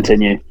going to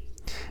continue.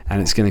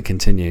 And it's going to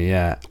continue,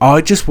 yeah.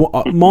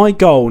 My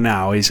goal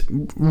now is,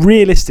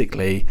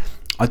 realistically,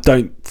 I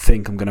don't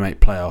think I'm going to make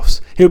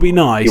playoffs. It would be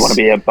nice. You want to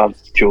be above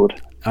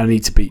Jord? I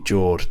need to beat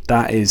Jord.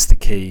 That is the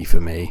key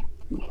for me.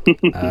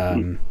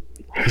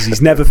 Because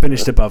he's never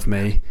finished above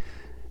me,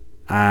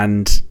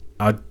 and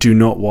I do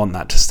not want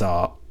that to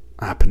start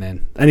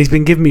happening. And he's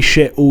been giving me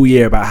shit all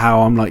year about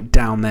how I'm like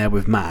down there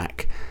with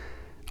Mac.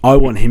 I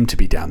want him to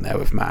be down there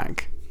with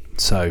Mac.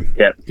 So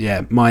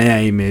yeah, my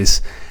aim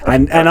is,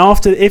 and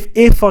after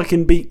if I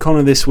can beat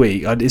Connor this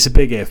week, it's a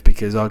big if,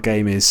 because our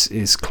game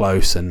is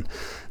close and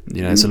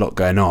there's a lot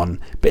going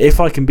on. But if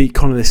I can beat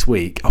Connor this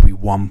week, I'll be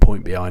 1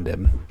 point behind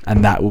him,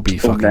 and that will be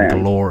fucking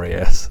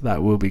glorious.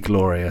 That will be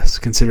glorious,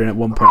 considering at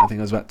one point I think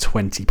I was about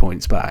 20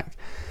 points back.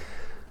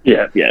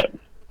 Yeah.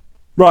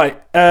 Right.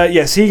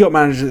 Yes, he got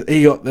manager.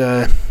 He got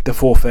the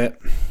forfeit.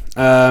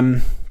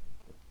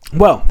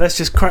 Well, let's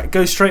just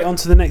go straight on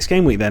to the next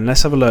game week then.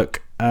 Let's have a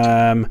look.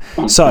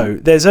 So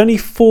there's only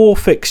 4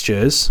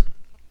 fixtures,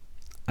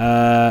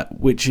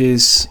 which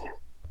is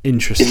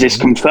interesting. Is this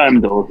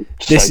confirmed or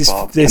this is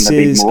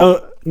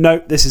no,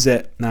 this is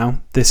it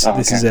now. This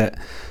is it.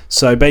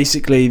 So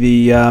basically,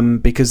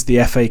 because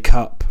the FA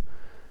Cup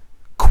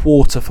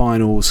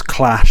quarterfinals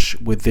clash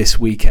with this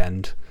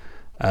weekend,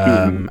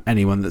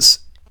 anyone that's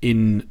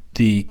in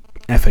the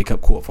FA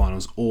Cup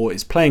quarterfinals or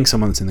is playing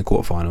someone that's in the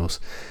quarterfinals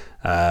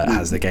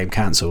has the game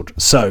cancelled.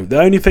 So the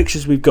only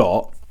fixtures we've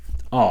got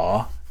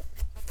are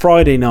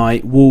Friday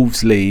night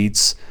Wolves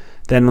Leeds,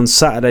 then on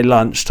Saturday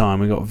lunchtime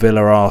we got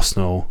Villa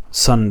Arsenal,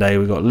 Sunday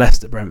we got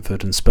Leicester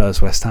Brentford and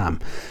Spurs West Ham.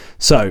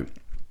 So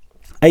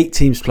 8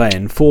 teams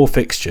playing, 4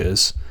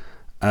 fixtures.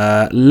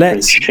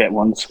 Pretty shit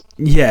ones.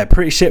 Yeah,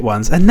 pretty shit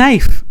ones. And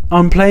Nath,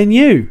 I'm playing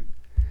you.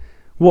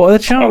 What are the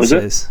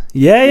chances?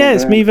 Yeah,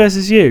 it's me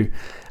versus you.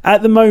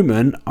 At the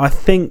moment, I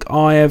think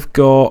I've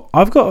got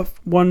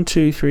 1,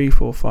 2, 3,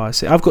 4, 5,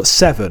 6. I've got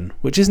 7,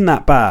 which isn't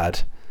that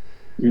bad.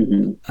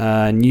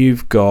 And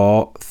you've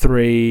got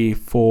 3,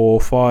 4,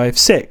 5,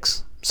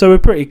 6. So we're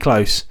pretty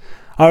close.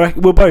 I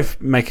reckon we'll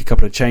both make a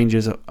couple of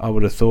changes. I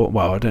would have thought.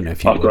 Well, I don't know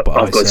if you will, but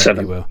I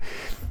certainly will.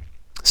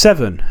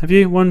 7. Have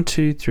you? 1,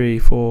 2, 3,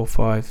 4,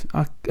 5.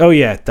 Oh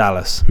yeah,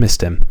 Dallas,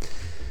 missed him.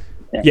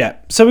 Yeah.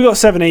 So we got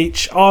 7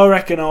 each. I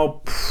reckon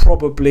I'll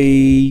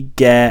probably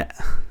get.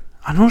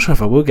 I'm not sure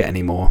if I will get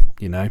any more.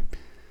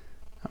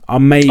 I'll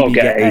maybe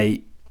get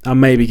 8. I'll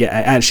maybe get 8.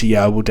 Actually,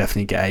 yeah, I will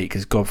definitely get 8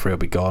 because Godfrey will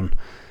be gone.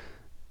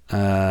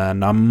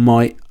 And I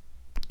might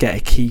get a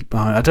keeper.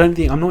 I'm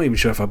not even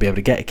sure if I'll be able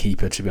to get a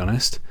keeper, to be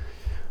honest.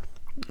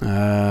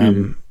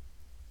 The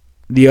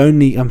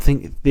only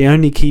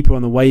keeper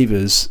on the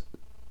waivers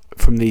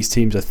from these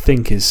teams, I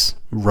think, is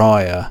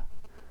Raya.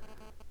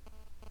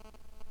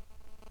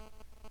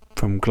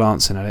 From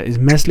glancing at it, is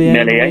Meslier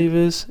on the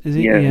waivers? Is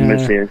he? Yeah,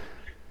 Meslier.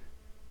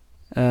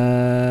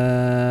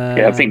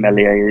 I think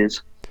Meslier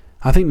is.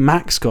 I think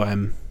Max got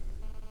him.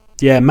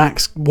 Yeah,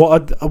 Max.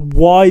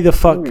 Why the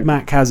fuck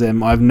Mac has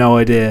him? I have no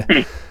idea.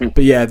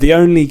 But yeah, the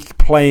only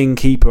playing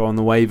keeper on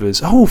the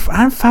waivers. Oh,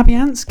 and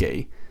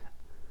Fabianski.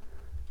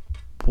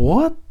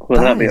 What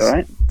Well, that'd be all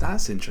right.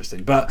 That's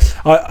interesting. But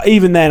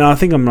even then, I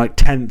think I'm like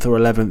 10th or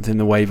 11th in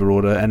the waiver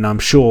order, and I'm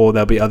sure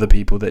there'll be other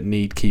people that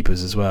need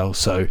keepers as well.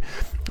 So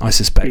I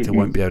suspect I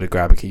won't be able to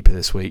grab a keeper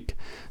this week.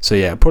 So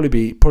yeah, probably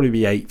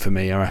be 8 for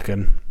me, I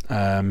reckon.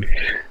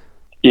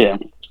 Yeah.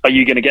 Are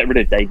you going to get rid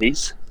of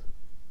Davies?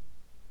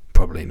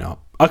 Probably not.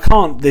 I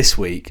can't this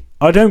week.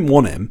 I don't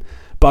want him,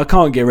 but I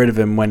can't get rid of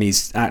him when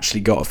he's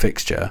actually got a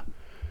fixture.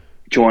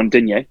 Do you want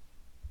Digne?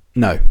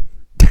 No.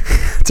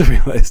 To be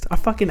honest, I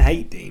fucking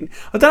hate Dean.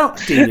 I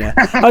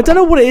don't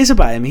know what it is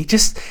about him.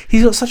 He's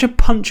got such a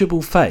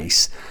punchable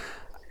face.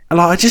 And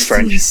like, I just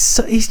think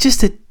he's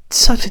just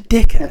such a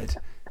dickhead.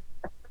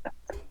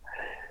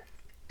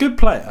 Good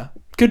player.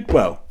 Good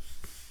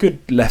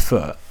left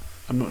foot.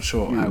 I'm not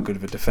sure how good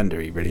of a defender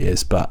he really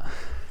is, but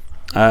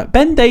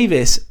Ben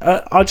Davies,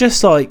 I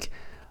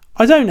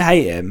don't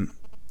hate him.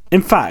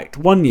 In fact,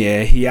 one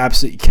year he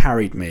absolutely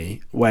carried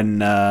me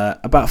when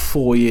about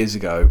 4 years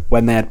ago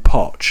when they had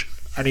Poch,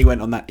 and he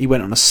went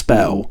on a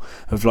spell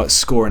of like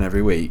scoring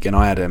every week, and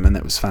I had him, and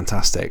that was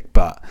fantastic.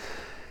 But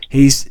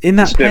he's in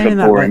that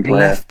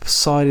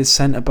left-sided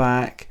centre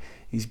back.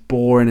 He's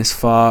boring as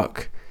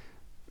fuck.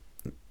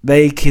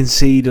 They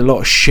concede a lot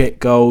of shit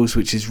goals,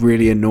 which is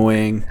really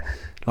annoying.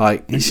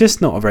 Like, he's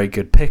just not a very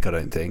good pick, I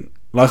don't think.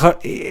 Like,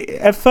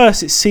 at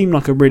first, it seemed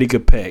like a really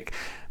good pick.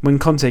 When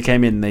Conte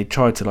came in, they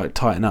tried to like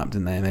tighten up,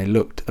 didn't they? And they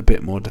looked a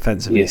bit more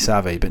defensively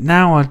savvy. But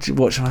now I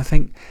watch and I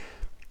think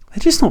they're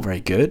just not very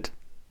good.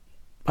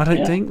 I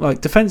don't think,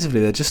 like, defensively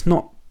they're just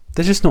not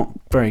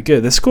very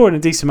good. They're scoring a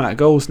decent amount of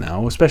goals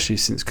now, especially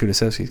since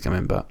Kulusevski's come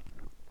in. But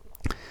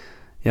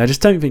yeah, I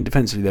just don't think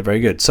defensively they're very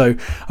good. So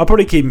I'll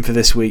probably keep him for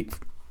this week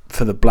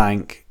for the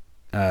blank,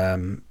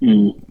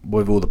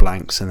 with all the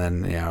blanks, and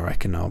then I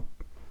reckon I'll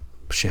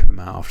ship him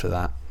out after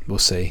that. We'll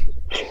see.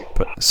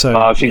 But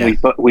I think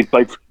we've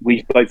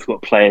both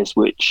got players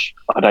which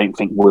I don't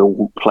think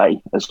will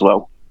play as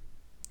well.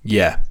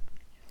 Yeah.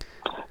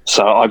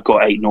 So I've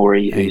got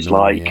Aït-Nouri, who's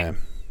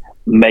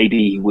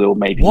maybe he will,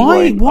 maybe he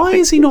won't. Why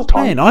is he not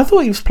playing? I thought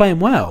he was playing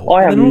well.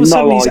 I have and then all of a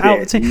sudden no he's idea. out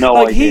of the team. No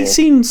idea. He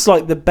seems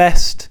like the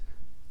best.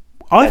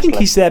 I think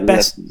he's their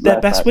best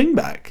wing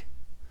back.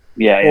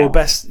 Yeah. Or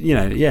best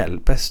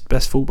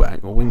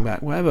fullback or wing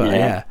back, whatever.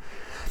 Yeah.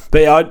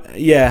 But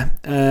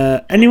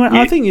anyway,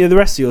 I think the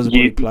rest of yours will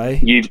probably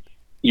play.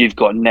 You've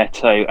got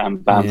Neto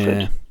and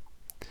Bamford. Yeah.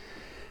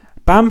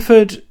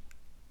 Bamford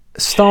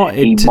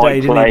started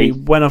today, didn't he? He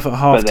went off at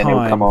half time. But then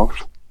he'll come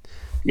off.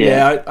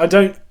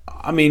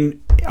 I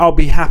mean, I'll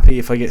be happy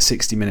if I get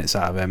 60 minutes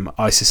out of him.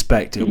 I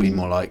suspect it'll be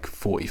more like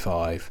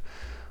 45.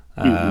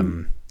 Unless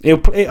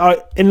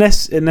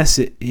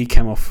he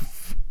came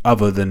off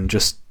other than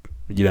just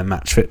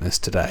match fitness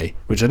today,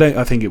 which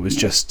I think it was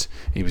just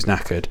he was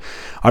knackered.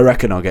 I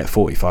reckon I'll get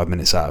 45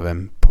 minutes out of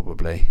him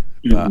probably,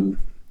 but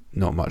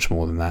not much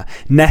more than that.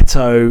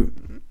 Neto,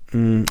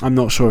 I'm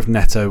not sure if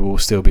Neto will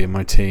still be in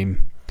my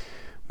team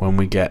when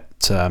we get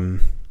to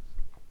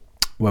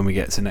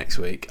next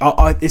week.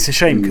 It's a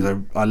shame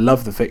because I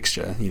love the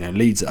fixture.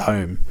 Leeds at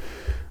home,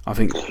 I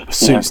think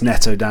suits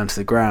Neto down to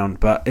the ground.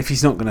 But if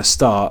he's not going to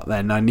start,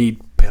 then I need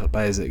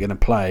players that are going to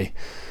play.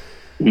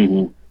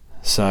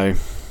 So.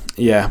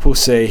 Yeah, we'll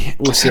see.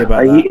 We'll see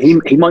about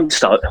that. He might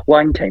start.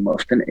 Wang came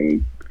off, didn't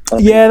he?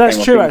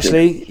 That's true.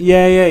 Actually,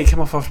 yeah, he came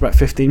off after about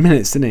 15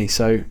 minutes, didn't he?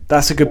 So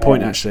that's a good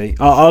point. Actually,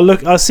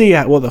 I'll see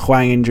what the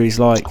Hwang injury's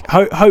like.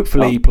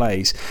 Hopefully he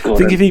plays. I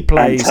think if he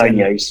plays,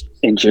 Antonio's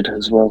injured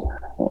as well.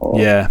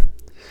 Yeah,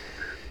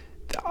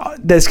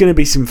 there's going to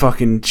be some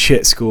fucking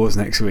shit scores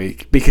next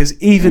week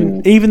because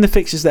even the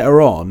fixtures that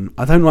are on,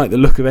 I don't like the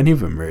look of any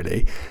of them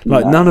really.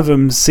 Like none of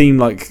them seem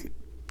like.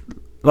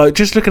 Like,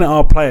 just looking at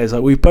our players,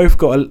 like we've both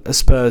got a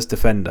Spurs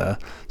defender,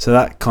 so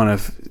that kind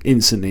of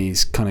instantly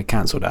is kind of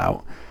cancelled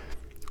out.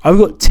 I've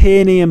got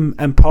Tierney and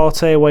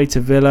Partey away to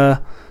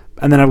Villa,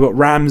 and then I've got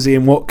Ramsey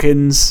and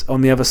Watkins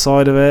on the other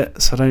side of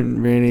it, so I don't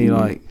really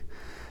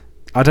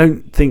I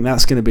don't think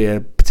that's going to be a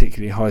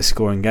particularly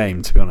high-scoring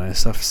game, to be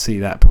honest. I see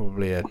that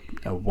probably a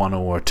 1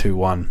 or a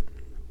 2-1.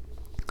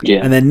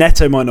 Yeah. And then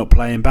Neto might not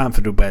play and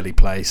Bamford will barely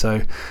play,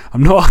 so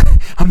I'm not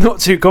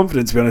too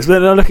confident, to be honest. But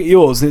then I look at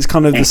yours and it's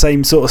kind of the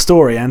same sort of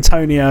story.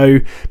 Antonio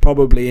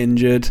probably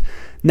injured.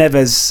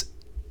 Neves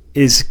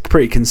is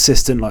pretty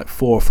consistent, like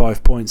 4 or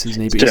 5 points,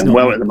 isn't he? But he's doing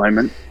well at the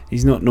moment.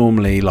 He's not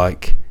normally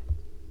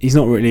he's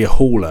not really a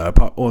hauler.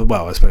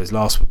 I suppose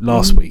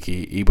last week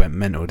he went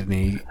mental, didn't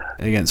he?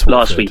 Against Watford.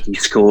 Last week he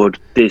scored.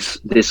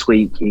 This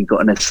week he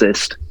got an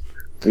assist.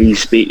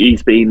 He's been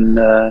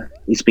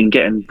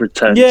getting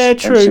returns. Yeah,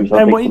 true.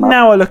 And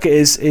now I look at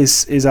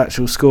his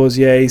actual scores.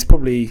 Yeah, he's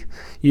probably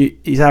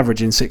he's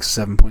averaging 6 or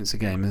 7 points a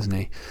game, isn't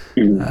he?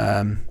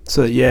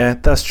 So yeah,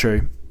 that's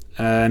true.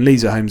 And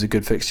Leeds at home's a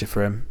good fixture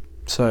for him.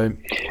 So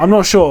I'm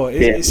not sure.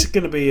 It's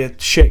going to be a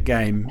shit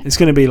game. It's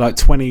going to be like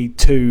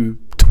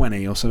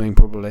 22-20 or something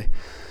probably.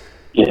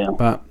 Yeah.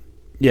 But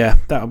yeah,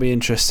 that'll be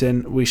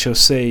interesting. We shall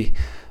see.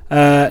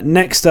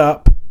 Next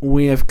up,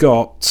 we have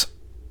got.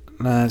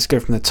 Let's go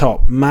from the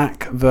top.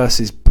 Mac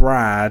versus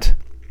Brad.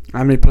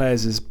 How many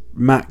players has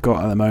Matt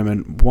got at the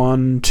moment?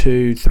 1,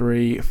 2,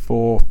 3,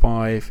 4,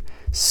 5,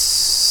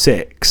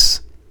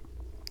 6.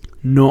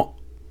 Not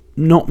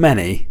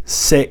many.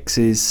 6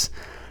 is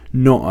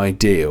not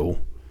ideal,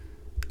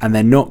 and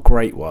they're not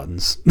great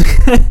ones.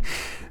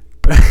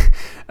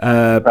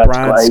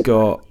 Brad's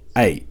got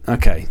 8.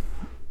 Okay,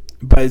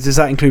 but does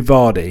that include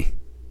Vardy?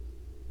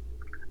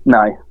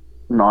 No,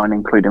 9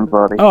 including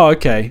Vardy. Oh,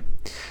 okay.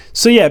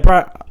 So yeah,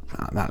 Brad.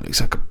 That looks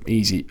like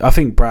easy. I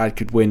think Brad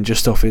could win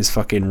just off his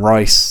fucking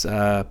Rice,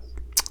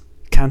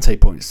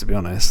 Kante points. To be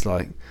honest,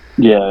 I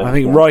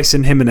think Rice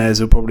and Jimenez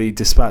will probably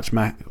dispatch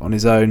Mac on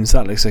his own. So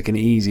that looks like an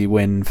easy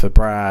win for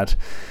Brad,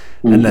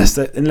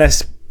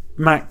 unless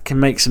Mac can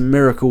make some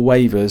miracle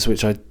waivers,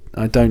 which I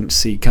don't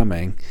see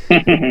coming.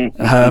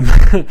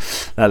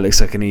 That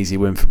looks like an easy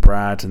win for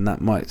Brad, and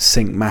that might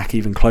sink Mac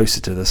even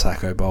closer to the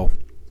Sacco Bowl.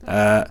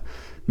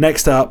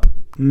 Next up,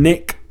 no,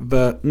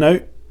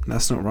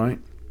 that's not right.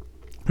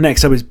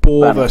 Next up is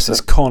Boar versus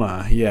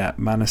Connor. Yeah,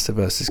 Manister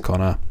versus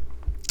Connor.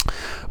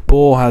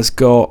 Boar has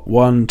got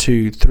 1,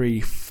 2,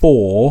 3,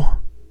 4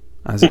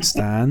 as it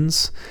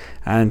stands,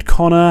 and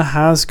Connor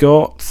has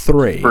got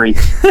 3.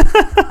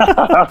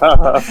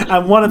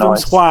 And one of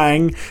them's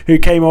Hwang, who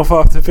came off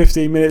after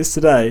 15 minutes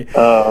today.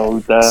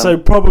 Oh, damn. So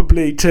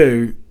probably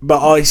 2,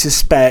 but I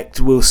suspect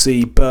we'll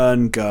see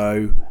Burn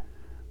go,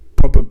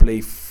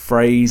 probably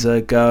Fraser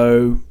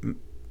go.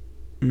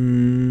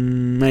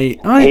 Mate,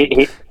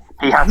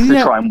 he has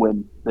to try and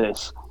win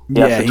this.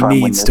 He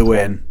needs to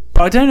win.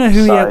 But I don't know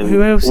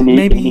who else. He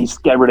needs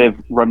to get rid of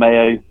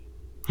Romeo,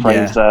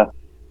 Fraser,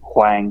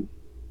 Hwang,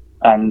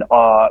 and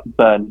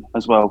Burn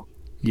as well.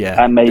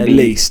 Yeah, and maybe at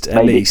least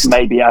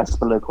maybe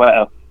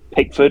Azpilicueta.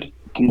 Pickford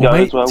can go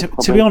as well.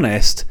 To be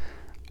honest,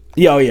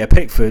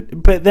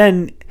 Pickford. But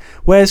then,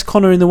 where's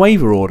Connor in the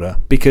waiver order?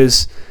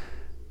 Because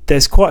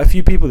there's quite a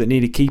few people that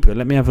need a keeper.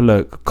 Let me have a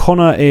look.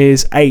 Connor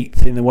is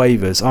 8th in the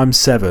waivers. I'm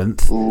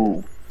 7th.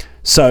 Ooh.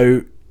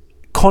 So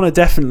Connor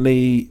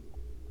definitely.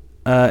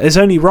 There's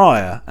only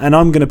Raya, and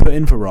I'm going to put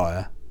in for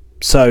Raya.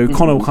 So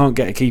Connor can't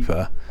get a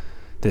keeper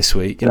this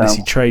week unless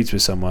he trades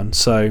with someone.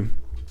 So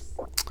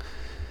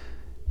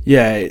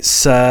yeah,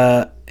 it's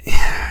and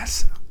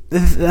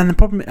the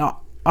problem.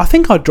 I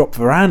think I'd drop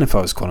Varane if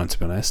I was Connor. To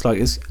be honest,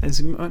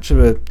 as much of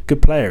a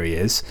good player he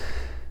is,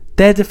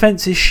 their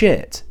defence is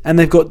shit, and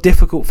they've got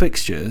difficult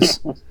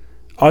fixtures.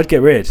 I'd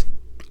get rid.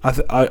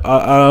 I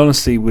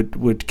honestly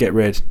would get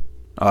rid.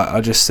 I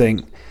just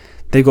think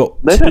they've got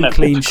 2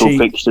 clean sheets.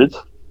 Fixtures.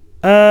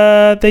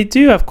 They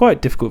do have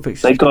quite difficult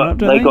fixtures. They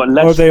got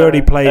Leicester, or have they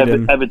already played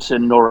them?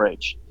 Everton,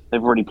 Norwich.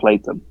 They've already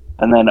played them,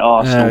 and then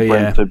Arsenal,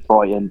 Brentford,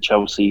 Brighton,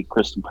 Chelsea,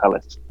 Crystal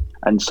Palace,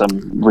 and some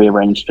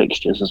rearranged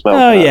fixtures as well.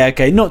 Oh yeah,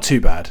 okay, not too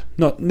bad.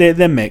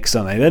 They're mixed,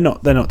 aren't they? They're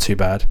not too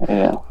bad.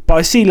 Yeah. But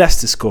I see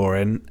Leicester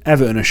scoring.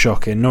 Everton are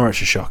shocking.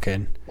 Norwich are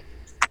shocking.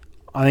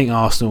 I think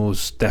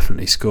Arsenal's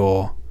definitely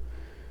score.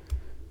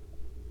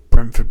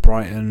 Brentford,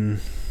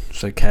 Brighton,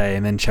 it's okay,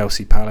 and then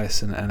Chelsea,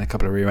 Palace, and a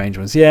couple of rearranged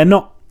ones. Yeah,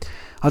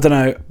 I don't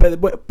know,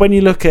 but when you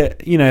look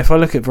at, if I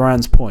look at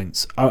Varane's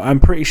points, I'm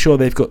pretty sure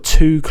they've got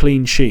 2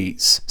 clean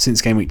sheets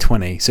since game week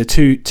 20. So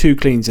two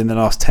cleans in the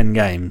last 10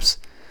 games.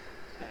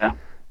 Yeah,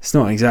 it's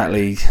not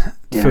exactly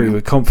filled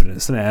with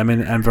confidence, isn't it? I mean,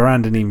 and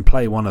Varane didn't even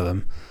play one of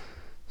them.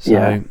 So,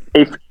 yeah.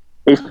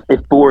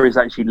 If Boar is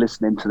actually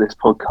listening to this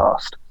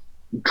podcast,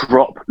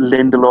 drop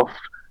Lindelof,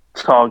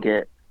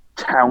 Target,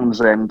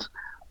 Townsend,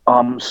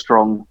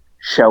 Armstrong,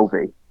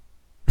 Shelvey,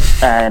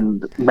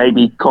 and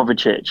maybe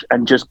Kovacic,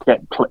 and just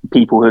get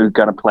people who are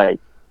going to play.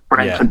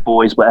 Brentford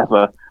boys,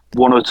 whatever,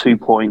 1 or 2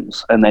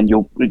 points, and then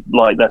you'll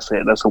that's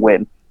it. That's a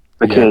win.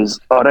 Because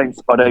I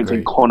don't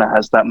think Connor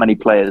has that many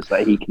players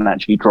that he can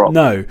actually drop.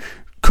 No,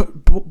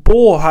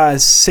 Boar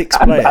has 6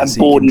 players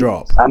he can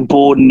drop, and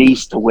Boar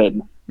needs to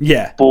win.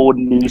 Yeah, Boar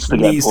needs to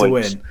get points. To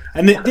win,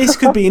 and this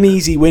could be an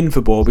easy win for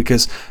Boar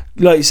because,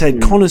 like you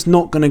said, Connor's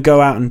not going to go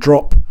out and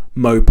drop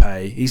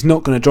Mopé. He's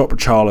not going to drop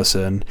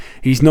Richarlison.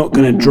 He's not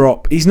going to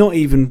drop. He's not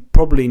even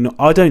probably not.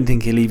 I don't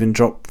think he'll even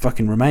drop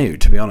fucking Romeo.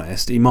 To be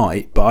honest, he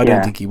might, but I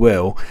don't think he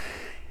will.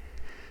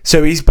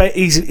 So he's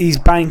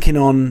banking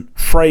on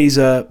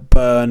Fraser,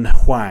 Burn,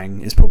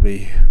 Hwang is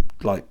probably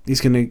he's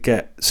going to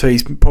get. So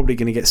he's probably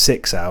going to get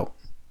 6 out.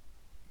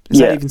 Is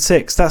that even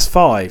 6? That's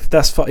 5.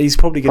 He's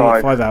probably going to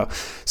get 5 out.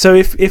 So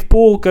if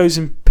Ball goes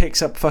and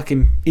picks up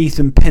fucking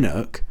Ethan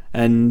Pinnock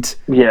and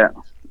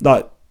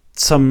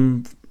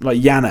some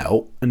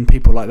Janelt and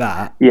people like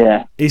that,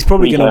 he's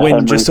probably going to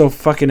win just off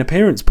fucking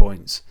appearance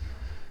points.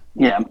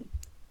 Yeah.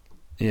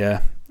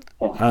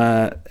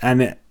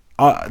 And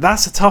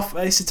that's a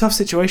tough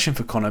situation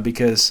for Connor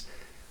because,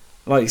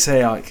 like you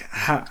say,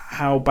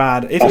 how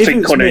bad. If it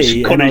was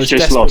me and I was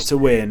just desperate to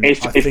win, I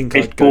think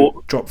I'd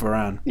go drop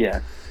Varane.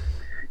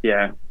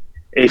 Yeah.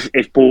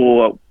 If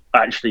Ball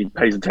actually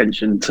pays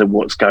attention to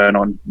what's going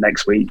on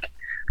next week,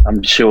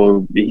 I'm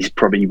sure he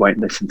probably won't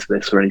listen to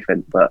this or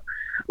anything, but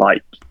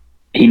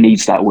he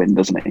needs that win,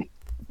 doesn't he?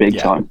 Big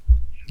time.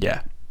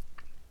 Yeah.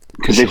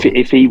 Because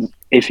if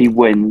he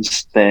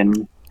wins,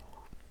 then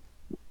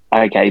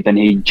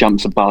he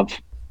jumps above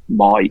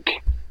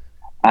Mike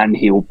and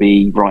he'll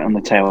be right on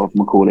the tail of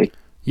Macaulay.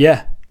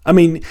 Yeah. I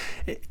mean,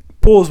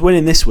 Paul's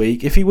winning this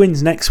week. If he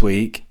wins next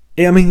week,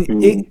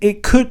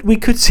 we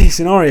could see a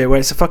scenario where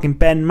it's a fucking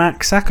Ben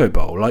Mac Sacco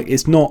Bowl. Like,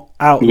 it's not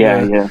out of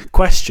the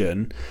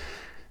question.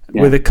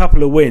 Yeah. With a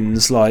couple of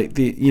wins, like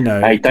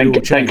hey, don't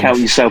count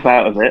yourself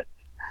out of it.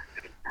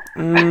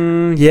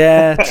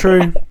 Yeah,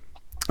 true.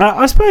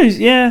 I suppose.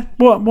 Yeah.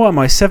 What am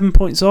I? 7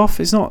 points off?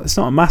 It's not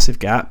a massive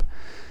gap.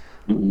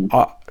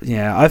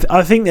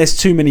 I think there's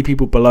too many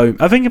people below.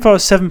 I think if I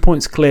was 7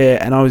 points clear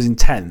and I was in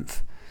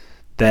 10th,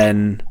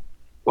 then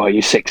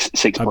you're six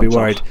I'd points be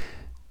worried. Off.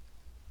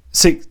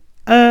 6.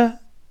 7.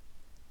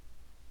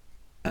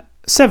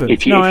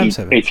 I am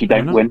 7. If you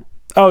don't win.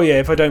 Oh yeah,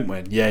 if I don't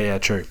win. Yeah,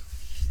 true.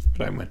 If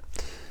I don't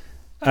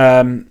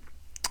win.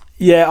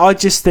 I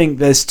just think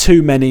there's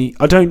too many.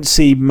 I don't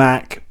see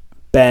Mac,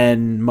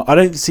 Ben. I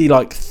don't see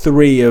like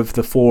 3 of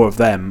the 4 of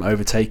them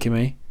overtaking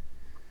me.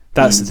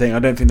 That's the thing. I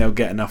don't think they'll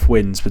get enough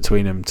wins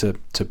between them to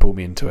pull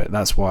me into it.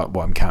 That's what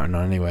I'm counting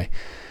on anyway.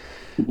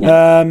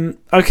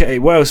 Okay,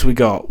 what else we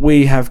got?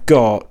 We have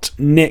got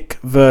Nick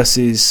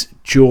versus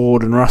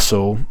Jordan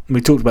Russell.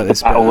 We talked about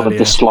this all earlier. Of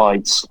the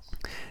slides.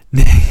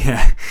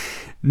 Yeah.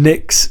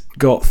 Nick's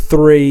got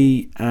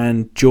 3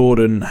 and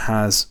Jordan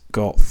has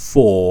got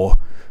 4.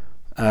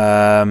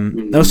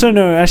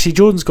 Actually,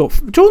 Jordan's got.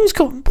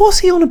 What's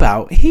he on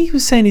about? He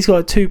was saying he's got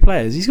like 2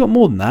 players. He's got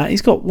more than that.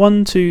 He's got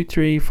 1, 2,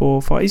 3,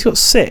 4, 5. He's got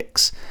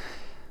 6.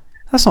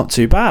 That's not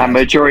too bad. And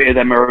majority of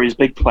them are his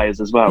big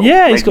players as well.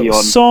 Yeah, he's got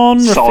Son,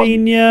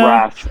 Rafinha,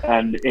 Raf,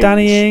 and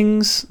Danny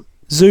Ings,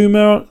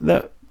 Zuma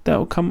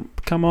that'll come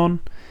on.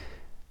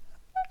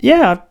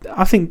 Yeah,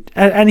 I think,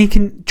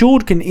 and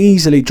Jord can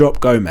easily drop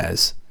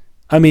Gomez.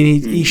 I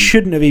mean, he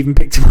shouldn't have even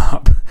picked him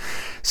up.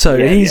 So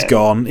he's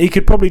gone. He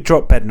could probably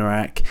drop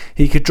Bednarak.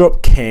 He could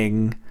drop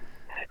King.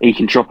 He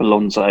can drop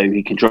Alonso.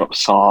 He can drop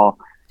Sarr.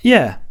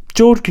 Yeah,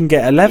 Jord can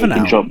get 11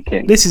 out. Drop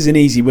King. This is an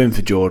easy win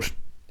for Jord.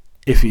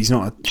 If he's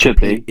not a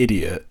complete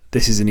idiot,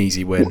 this is an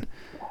easy win.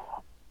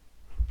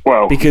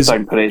 Well, because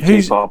don't put it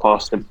too far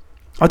past him.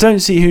 I don't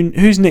see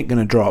who's Nick going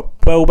to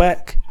drop.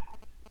 Welbeck,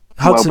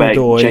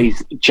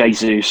 Hudson-Odoi,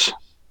 Jesus,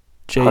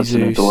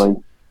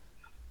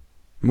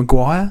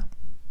 Maguire.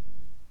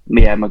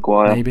 Yeah,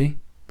 Maguire. Maybe.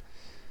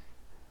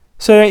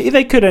 So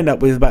they could end up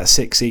with about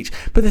 6 each.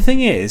 But the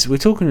thing is, we're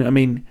talking. I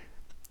mean,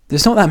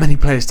 there's not that many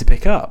players to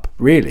pick up,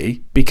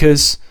 really,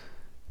 because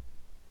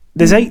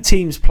there's 8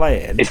 teams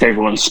playing. If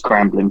everyone's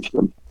scrambling for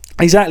them.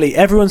 Exactly.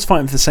 Everyone's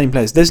fighting for the same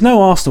players. There's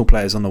no Arsenal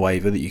players on the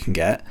waiver that you can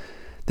get.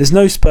 There's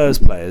no Spurs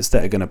players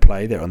that are going to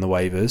play. They're on the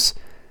waivers.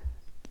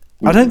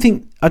 I don't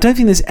think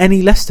there's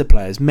any Leicester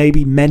players.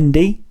 Maybe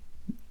Mendy.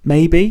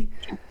 Maybe.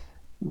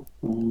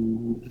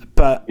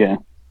 But yeah.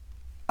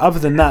 Other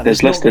than that,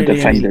 there's Leicester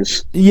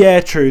defenders.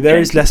 Yeah, true. There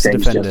is Leicester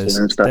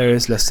defenders. There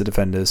is Leicester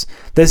defenders.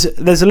 There's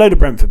a load of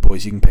Brentford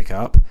boys you can pick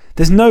up.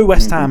 There's no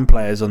West Ham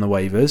players on the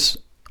waivers.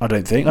 I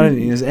don't think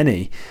there's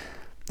any.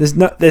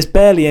 There's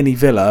barely any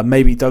Villa.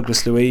 Maybe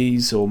Douglas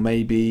Luiz or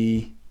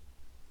maybe.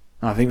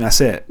 I think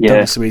that's it. Yeah.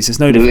 Douglas Luiz. There's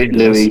no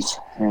defenders.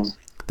 Yeah.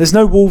 There's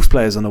no Wolves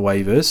players on the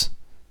waivers.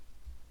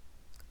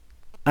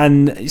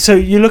 And so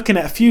you're looking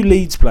at a few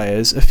Leeds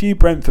players, a few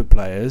Brentford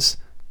players,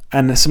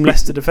 and some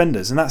Leicester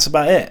defenders, and that's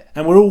about it.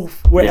 And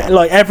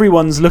like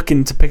everyone's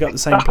looking to pick up the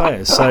same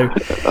players. So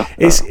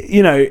it's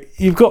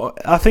you've got.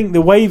 I think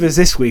the waivers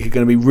this week are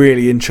going to be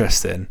really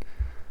interesting.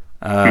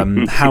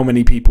 How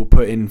many people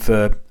put in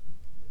for?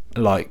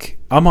 Like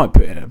I might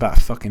put in about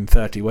fucking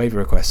 30 waiver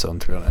requests on,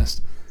 to be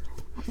honest.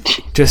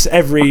 Just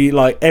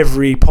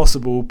every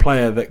possible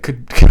player that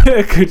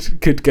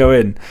could go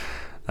in.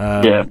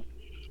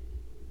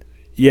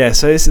 Yeah.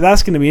 So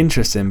that's going to be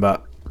interesting,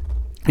 but.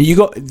 We're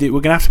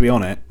going to have to be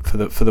on it for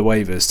the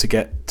waivers to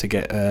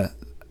get a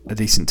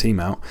decent team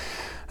out.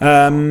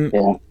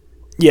 So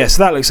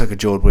that looks like a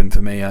Jord win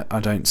for me. I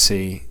don't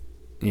see.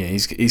 Yeah,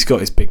 he's got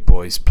his big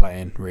boys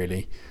playing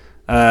really.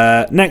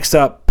 Next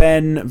up,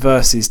 Ben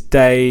versus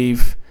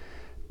Dave.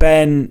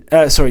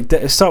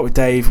 Start with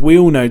Dave. We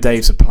all know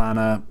Dave's a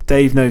planner.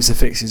 Dave knows the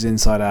fixes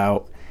inside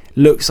out.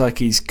 Looks like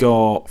he's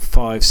got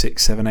 5,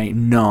 6, 7, 8,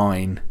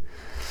 9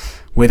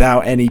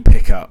 without any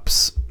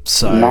pickups.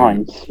 So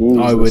 9.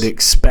 I would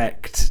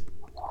expect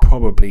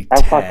probably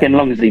 10. How fucking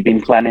long has he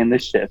been planning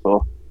this shit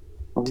for?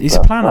 He's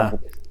a planner.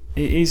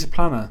 He's a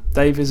planner.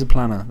 Dave is a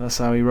planner. That's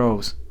how he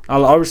rolls.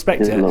 I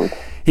respect it. Lord.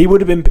 He would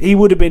have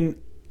been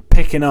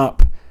picking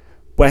up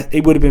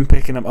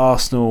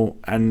Arsenal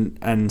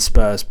and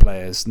Spurs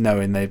players,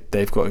 knowing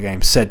they've got a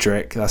game.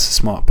 Cedric, that's a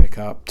smart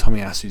pickup.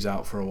 Tomiyasu's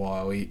out for a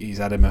while. He's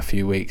had him a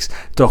few weeks.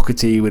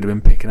 Doherty would have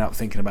been picking up,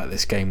 thinking about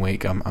this game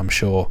week. I'm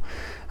sure.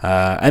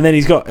 And then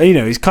he's got,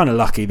 he's kind of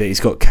lucky that he's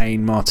got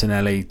Kane,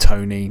 Martinelli,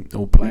 Tony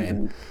all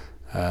playing.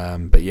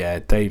 But yeah,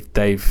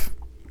 Dave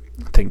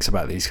thinks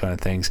about these kind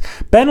of things.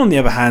 Ben, on the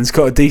other hand, has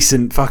got a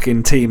decent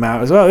fucking team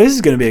out as well. This is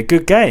going to be a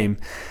good game.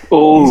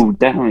 Oh,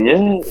 definitely,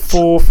 yeah.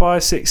 4,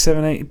 5, 6,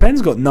 7, 8.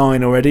 Ben's got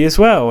 9 already as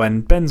well,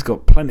 and Ben's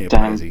got plenty of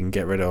players he can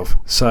get rid of.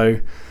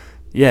 So,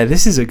 yeah,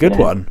 this is a good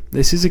one.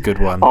 This is a good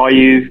one. Are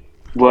you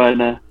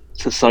Werner,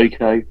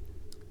 Sissoko,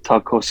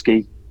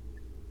 Tarkowski.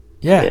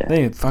 Yeah,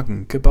 they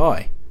fucking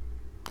goodbye.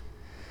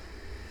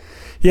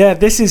 Yeah,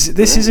 this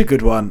is a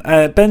good one.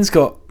 Ben's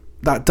got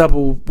that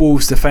double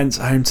Wolves defence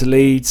at home to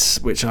Leeds,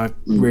 which I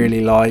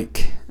really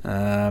like.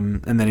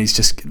 And then he's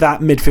just that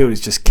midfield is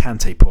just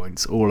Kante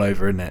points all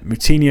over, isn't it?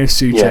 Moutinho,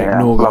 Souček,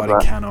 Norgard,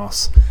 and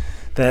Canos.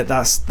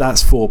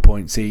 That's 4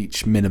 points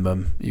each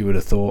minimum. You would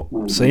have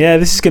thought. So yeah,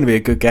 this is going to be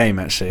a good game.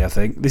 Actually, I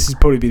think this is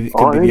probably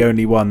going to be the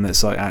only one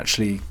that's like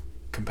actually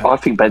competitive. I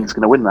think Ben's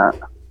going to win that.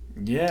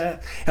 Yeah,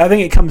 I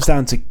think it comes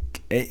down to.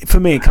 For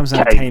me, it comes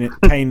down to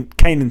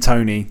Kane and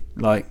Tony.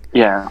 Like,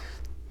 yeah,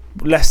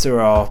 Leicester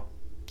are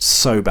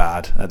so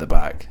bad at the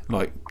back,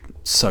 like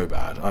so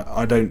bad.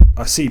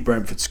 I see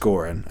Brentford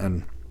scoring,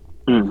 and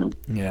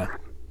yeah,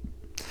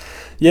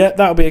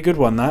 that'll be a good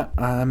one. That,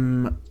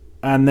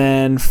 and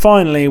then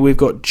finally we've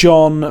got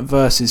John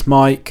versus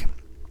Mike.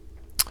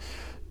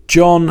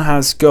 John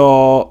has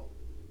got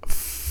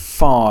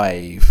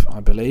 5, I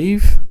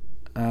believe.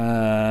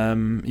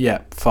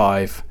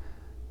 5,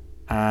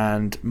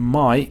 and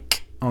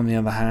Mike, on the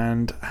other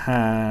hand,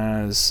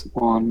 has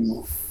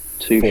 1,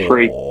 2,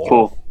 3,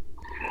 4.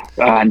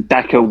 And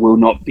Daka will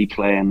not be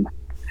playing.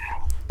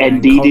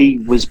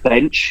 Ndidi was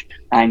bench,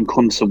 and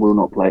Konsa will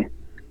not play.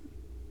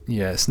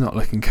 Yeah, it's not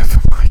looking good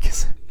for Mike,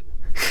 is it?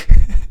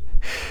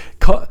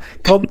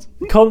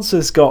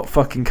 Konsa's got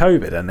fucking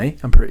COVID, hasn't he?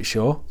 I'm pretty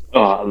sure.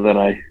 Oh, I don't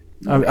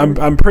know.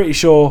 I'm pretty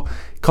sure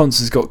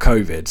Konsa's got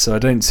COVID, so I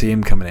don't see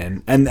him coming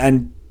in.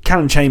 And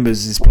Callum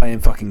Chambers is playing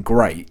fucking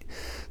great,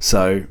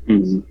 so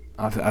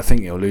I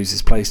think he'll lose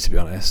his place, to be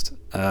honest.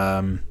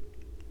 Oh,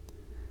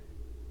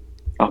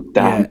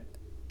 damn.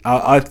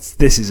 Yeah,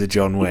 this is a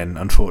John win,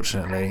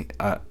 unfortunately.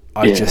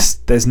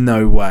 Just there's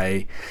no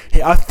way.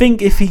 I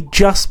think if he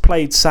just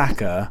played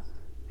Saka,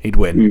 he'd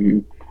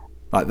win.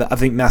 Like I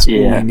think that's all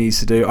he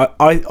needs to do.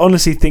 I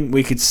honestly think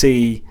we could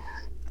see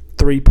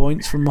 3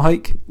 points from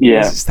Mike. Yeah.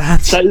 As it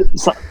stands.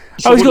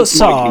 So he's got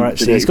Sarr,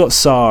 actually. He's got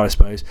Sarr, I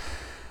suppose.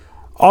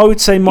 I would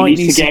say Mike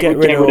needs to get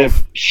rid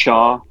of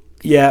Shah.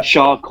 Yeah.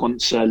 Shah,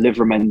 Konsa,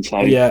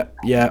 Livramento.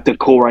 Yeah.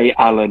 Decore,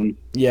 Allen.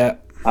 Yeah.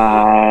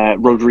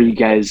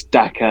 Rodriguez,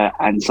 Daka,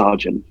 and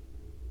Sargent.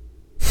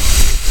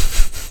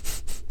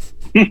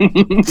 I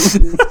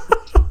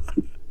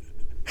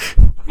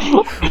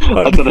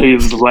don't know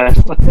who's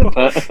left.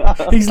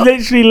 But he's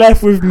literally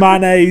left with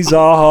Mane,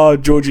 Zaha,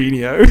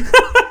 Jorginho.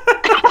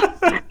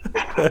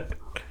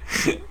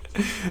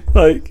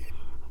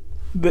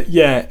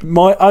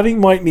 I think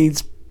Mike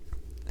needs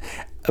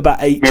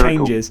about 8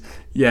 changes.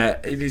 Yeah,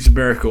 it is a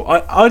miracle.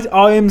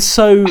 I am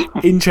so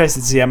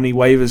interested to see how many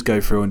waivers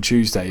go through on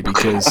Tuesday,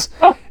 because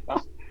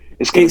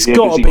it's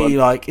got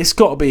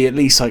to be at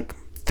least like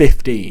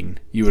 15.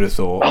 You would have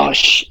thought. Oh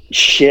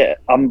shit!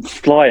 I'm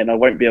flying. I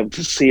won't be able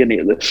to see any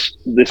of this.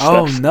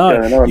 Oh stuff no!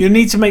 Going on. You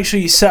need to make sure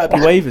you set up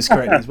your waivers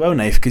correctly as well,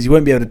 Nath, because you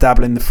won't be able to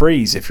dabble in the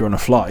freeze if you're on a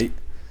flight.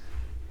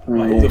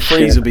 All the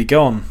freeze will be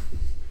gone.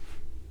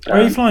 Where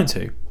are you flying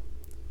to?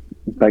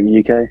 Back in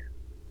UK.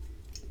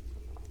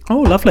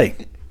 Oh, lovely.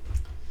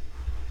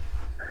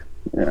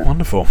 Yeah.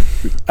 Wonderful.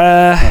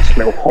 Nice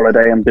little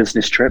holiday and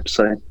business trip.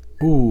 So.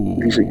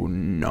 Ooh, easy.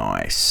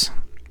 Nice.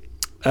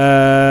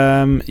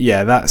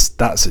 Yeah,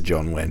 that's a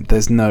John win.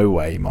 There's no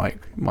way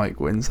Mike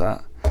wins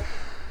that.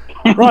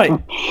 Right.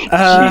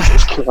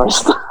 Jesus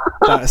Christ.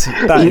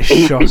 That is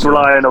shocking. He's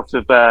relying off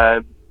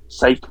of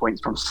save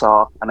points from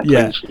Sarr and a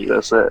clean sheet.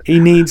 That's it. He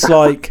needs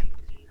like.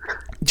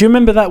 Do you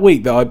remember that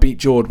week that I beat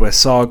Jord where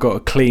Sarr got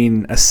a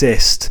clean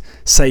assist,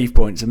 save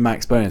points, and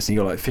max bonus, and he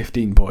got like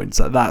 15 points?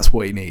 That's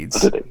what he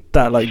needs.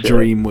 That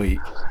dream week.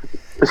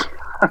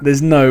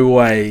 There's no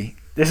way.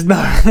 There's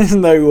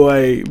no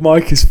way.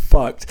 Mike is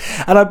fucked.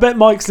 And I bet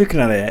Mike's looking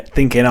at it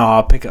thinking,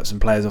 I'll pick up some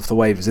players off the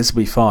waivers. This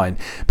will be fine.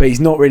 But he's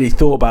not really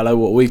thought about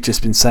what we've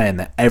just been saying,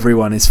 that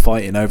everyone is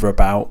fighting over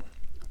about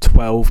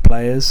 12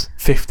 players,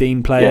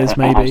 15 players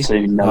maybe.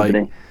 Absolutely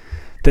nobody. Like,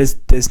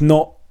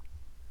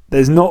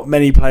 there's not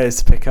many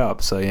players to pick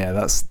up. So yeah,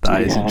 that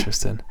is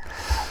interesting.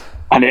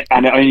 And it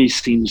only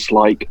seems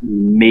like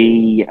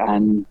me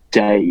and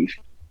Dave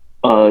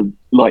are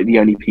like the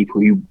only people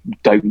who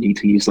don't need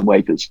to use the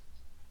waivers.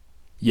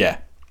 Yeah.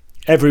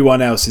 Everyone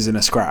else is in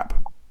a scrap.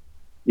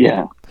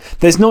 Yeah.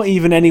 There's not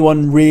even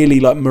anyone really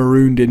like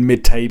marooned in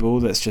mid-table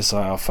that's just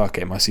like, oh, fuck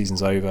it, my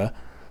season's over.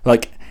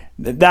 Like,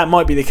 that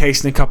might be the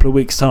case in a couple of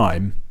weeks'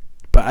 time.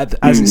 But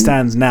as it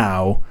stands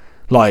now,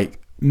 like,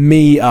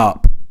 me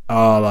up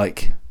are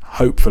like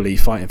hopefully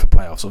fighting for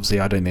playoffs. Obviously,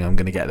 I don't think I'm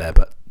going to get there,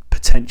 but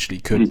potentially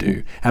could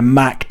do. And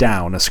Mac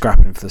down are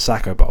scrapping for the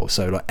Sacco Bowl.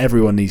 So like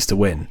everyone needs to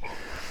win.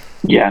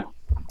 Yeah.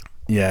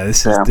 Yeah,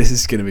 this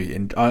is going to be.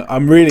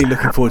 I'm really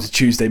looking forward to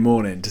Tuesday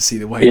morning to see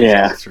the way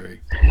it goes through.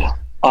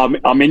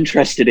 I'm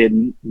interested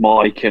in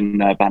Mike and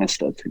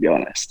Bannister, to be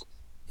honest.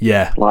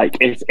 Yeah, like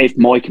if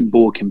Mike and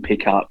Bohr can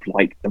pick up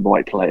like the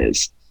right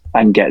players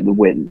and get the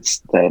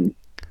wins, then.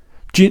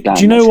 Do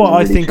you know what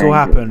I think will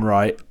happen?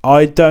 Right,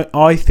 I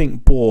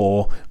think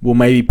Bohr will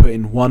maybe put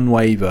in one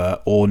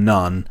waiver or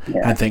none,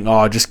 and think,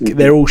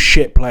 they're all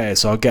shit players,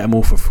 so I'll get them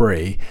all for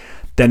free.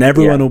 then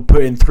everyone will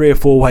put in 3 or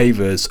 4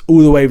 waivers. All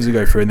the waivers will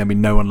go through, and there'll be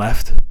no one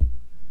left.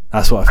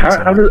 That's what I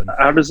think.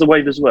 How does the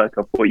waivers work?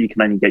 I thought you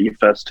can only get your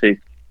first 2.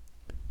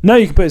 No,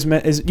 you can put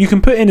you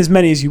can put in as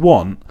many as you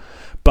want,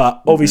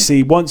 but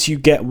obviously once you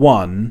get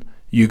one,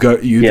 you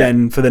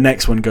then for the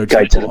next one go to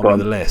the bottom of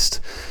the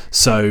list.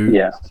 So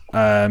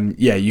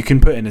you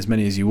can put in as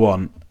many as you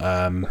want,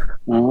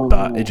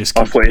 but it just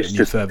keeps putting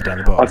you further down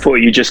the bottom. I thought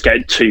you just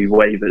get 2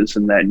 waivers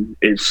and then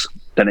it's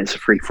a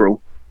free for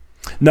all.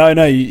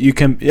 No, you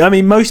can. I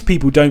mean, most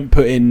people don't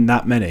put in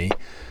that many.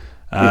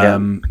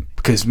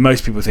 Because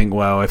most people think,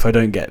 well, if I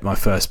don't get my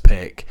first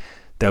pick,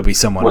 there'll be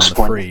someone on the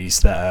freeze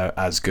that are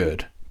as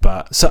good.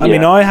 But I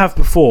mean, I have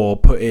before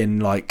put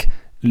in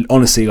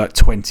honestly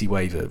 20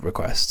 waiver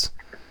requests.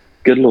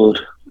 Good Lord!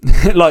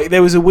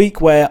 There was a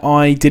week where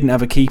I didn't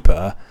have a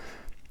keeper,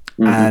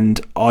 and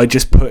I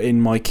just put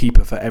in my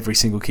keeper for every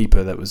single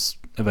keeper that was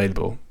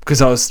available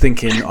because I was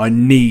thinking I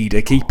need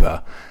a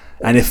keeper,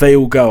 and if they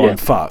all go, I'm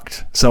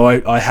fucked. So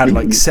I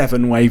had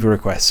 7 waiver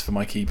requests for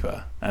my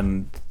keeper.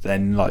 And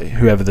then,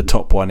 whoever the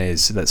top one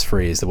is that's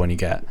free is the one you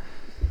get.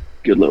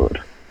 Good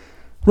Lord.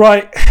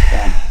 Right.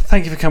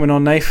 Thank you for coming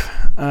on, Nath.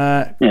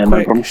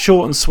 No quick,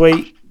 short and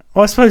sweet.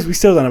 Well, I suppose we've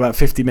still done about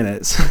 50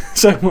 minutes.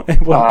 So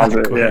it wasn't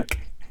that quick.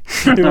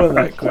 Yeah. It wasn't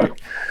that quick.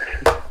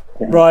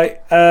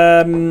 Right.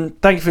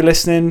 Thank you for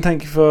listening.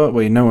 Thank you for...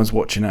 Well, no one's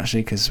watching,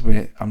 actually, because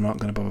I'm not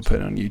going to bother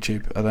putting it on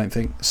YouTube, I don't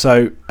think.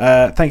 So,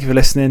 thank you for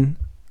listening.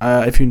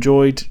 If you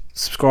enjoyed,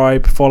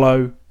 subscribe,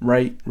 follow,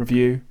 rate,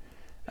 review.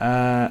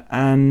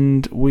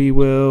 And we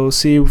will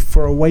see you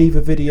for a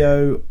waiver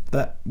video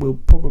that will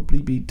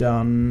probably be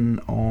done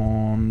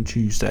on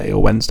Tuesday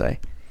or Wednesday.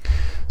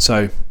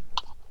 So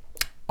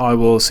I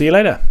will see you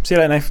later. See you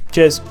later, Nath.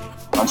 Cheers.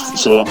 Nice to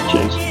see you.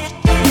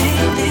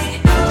 Cheers.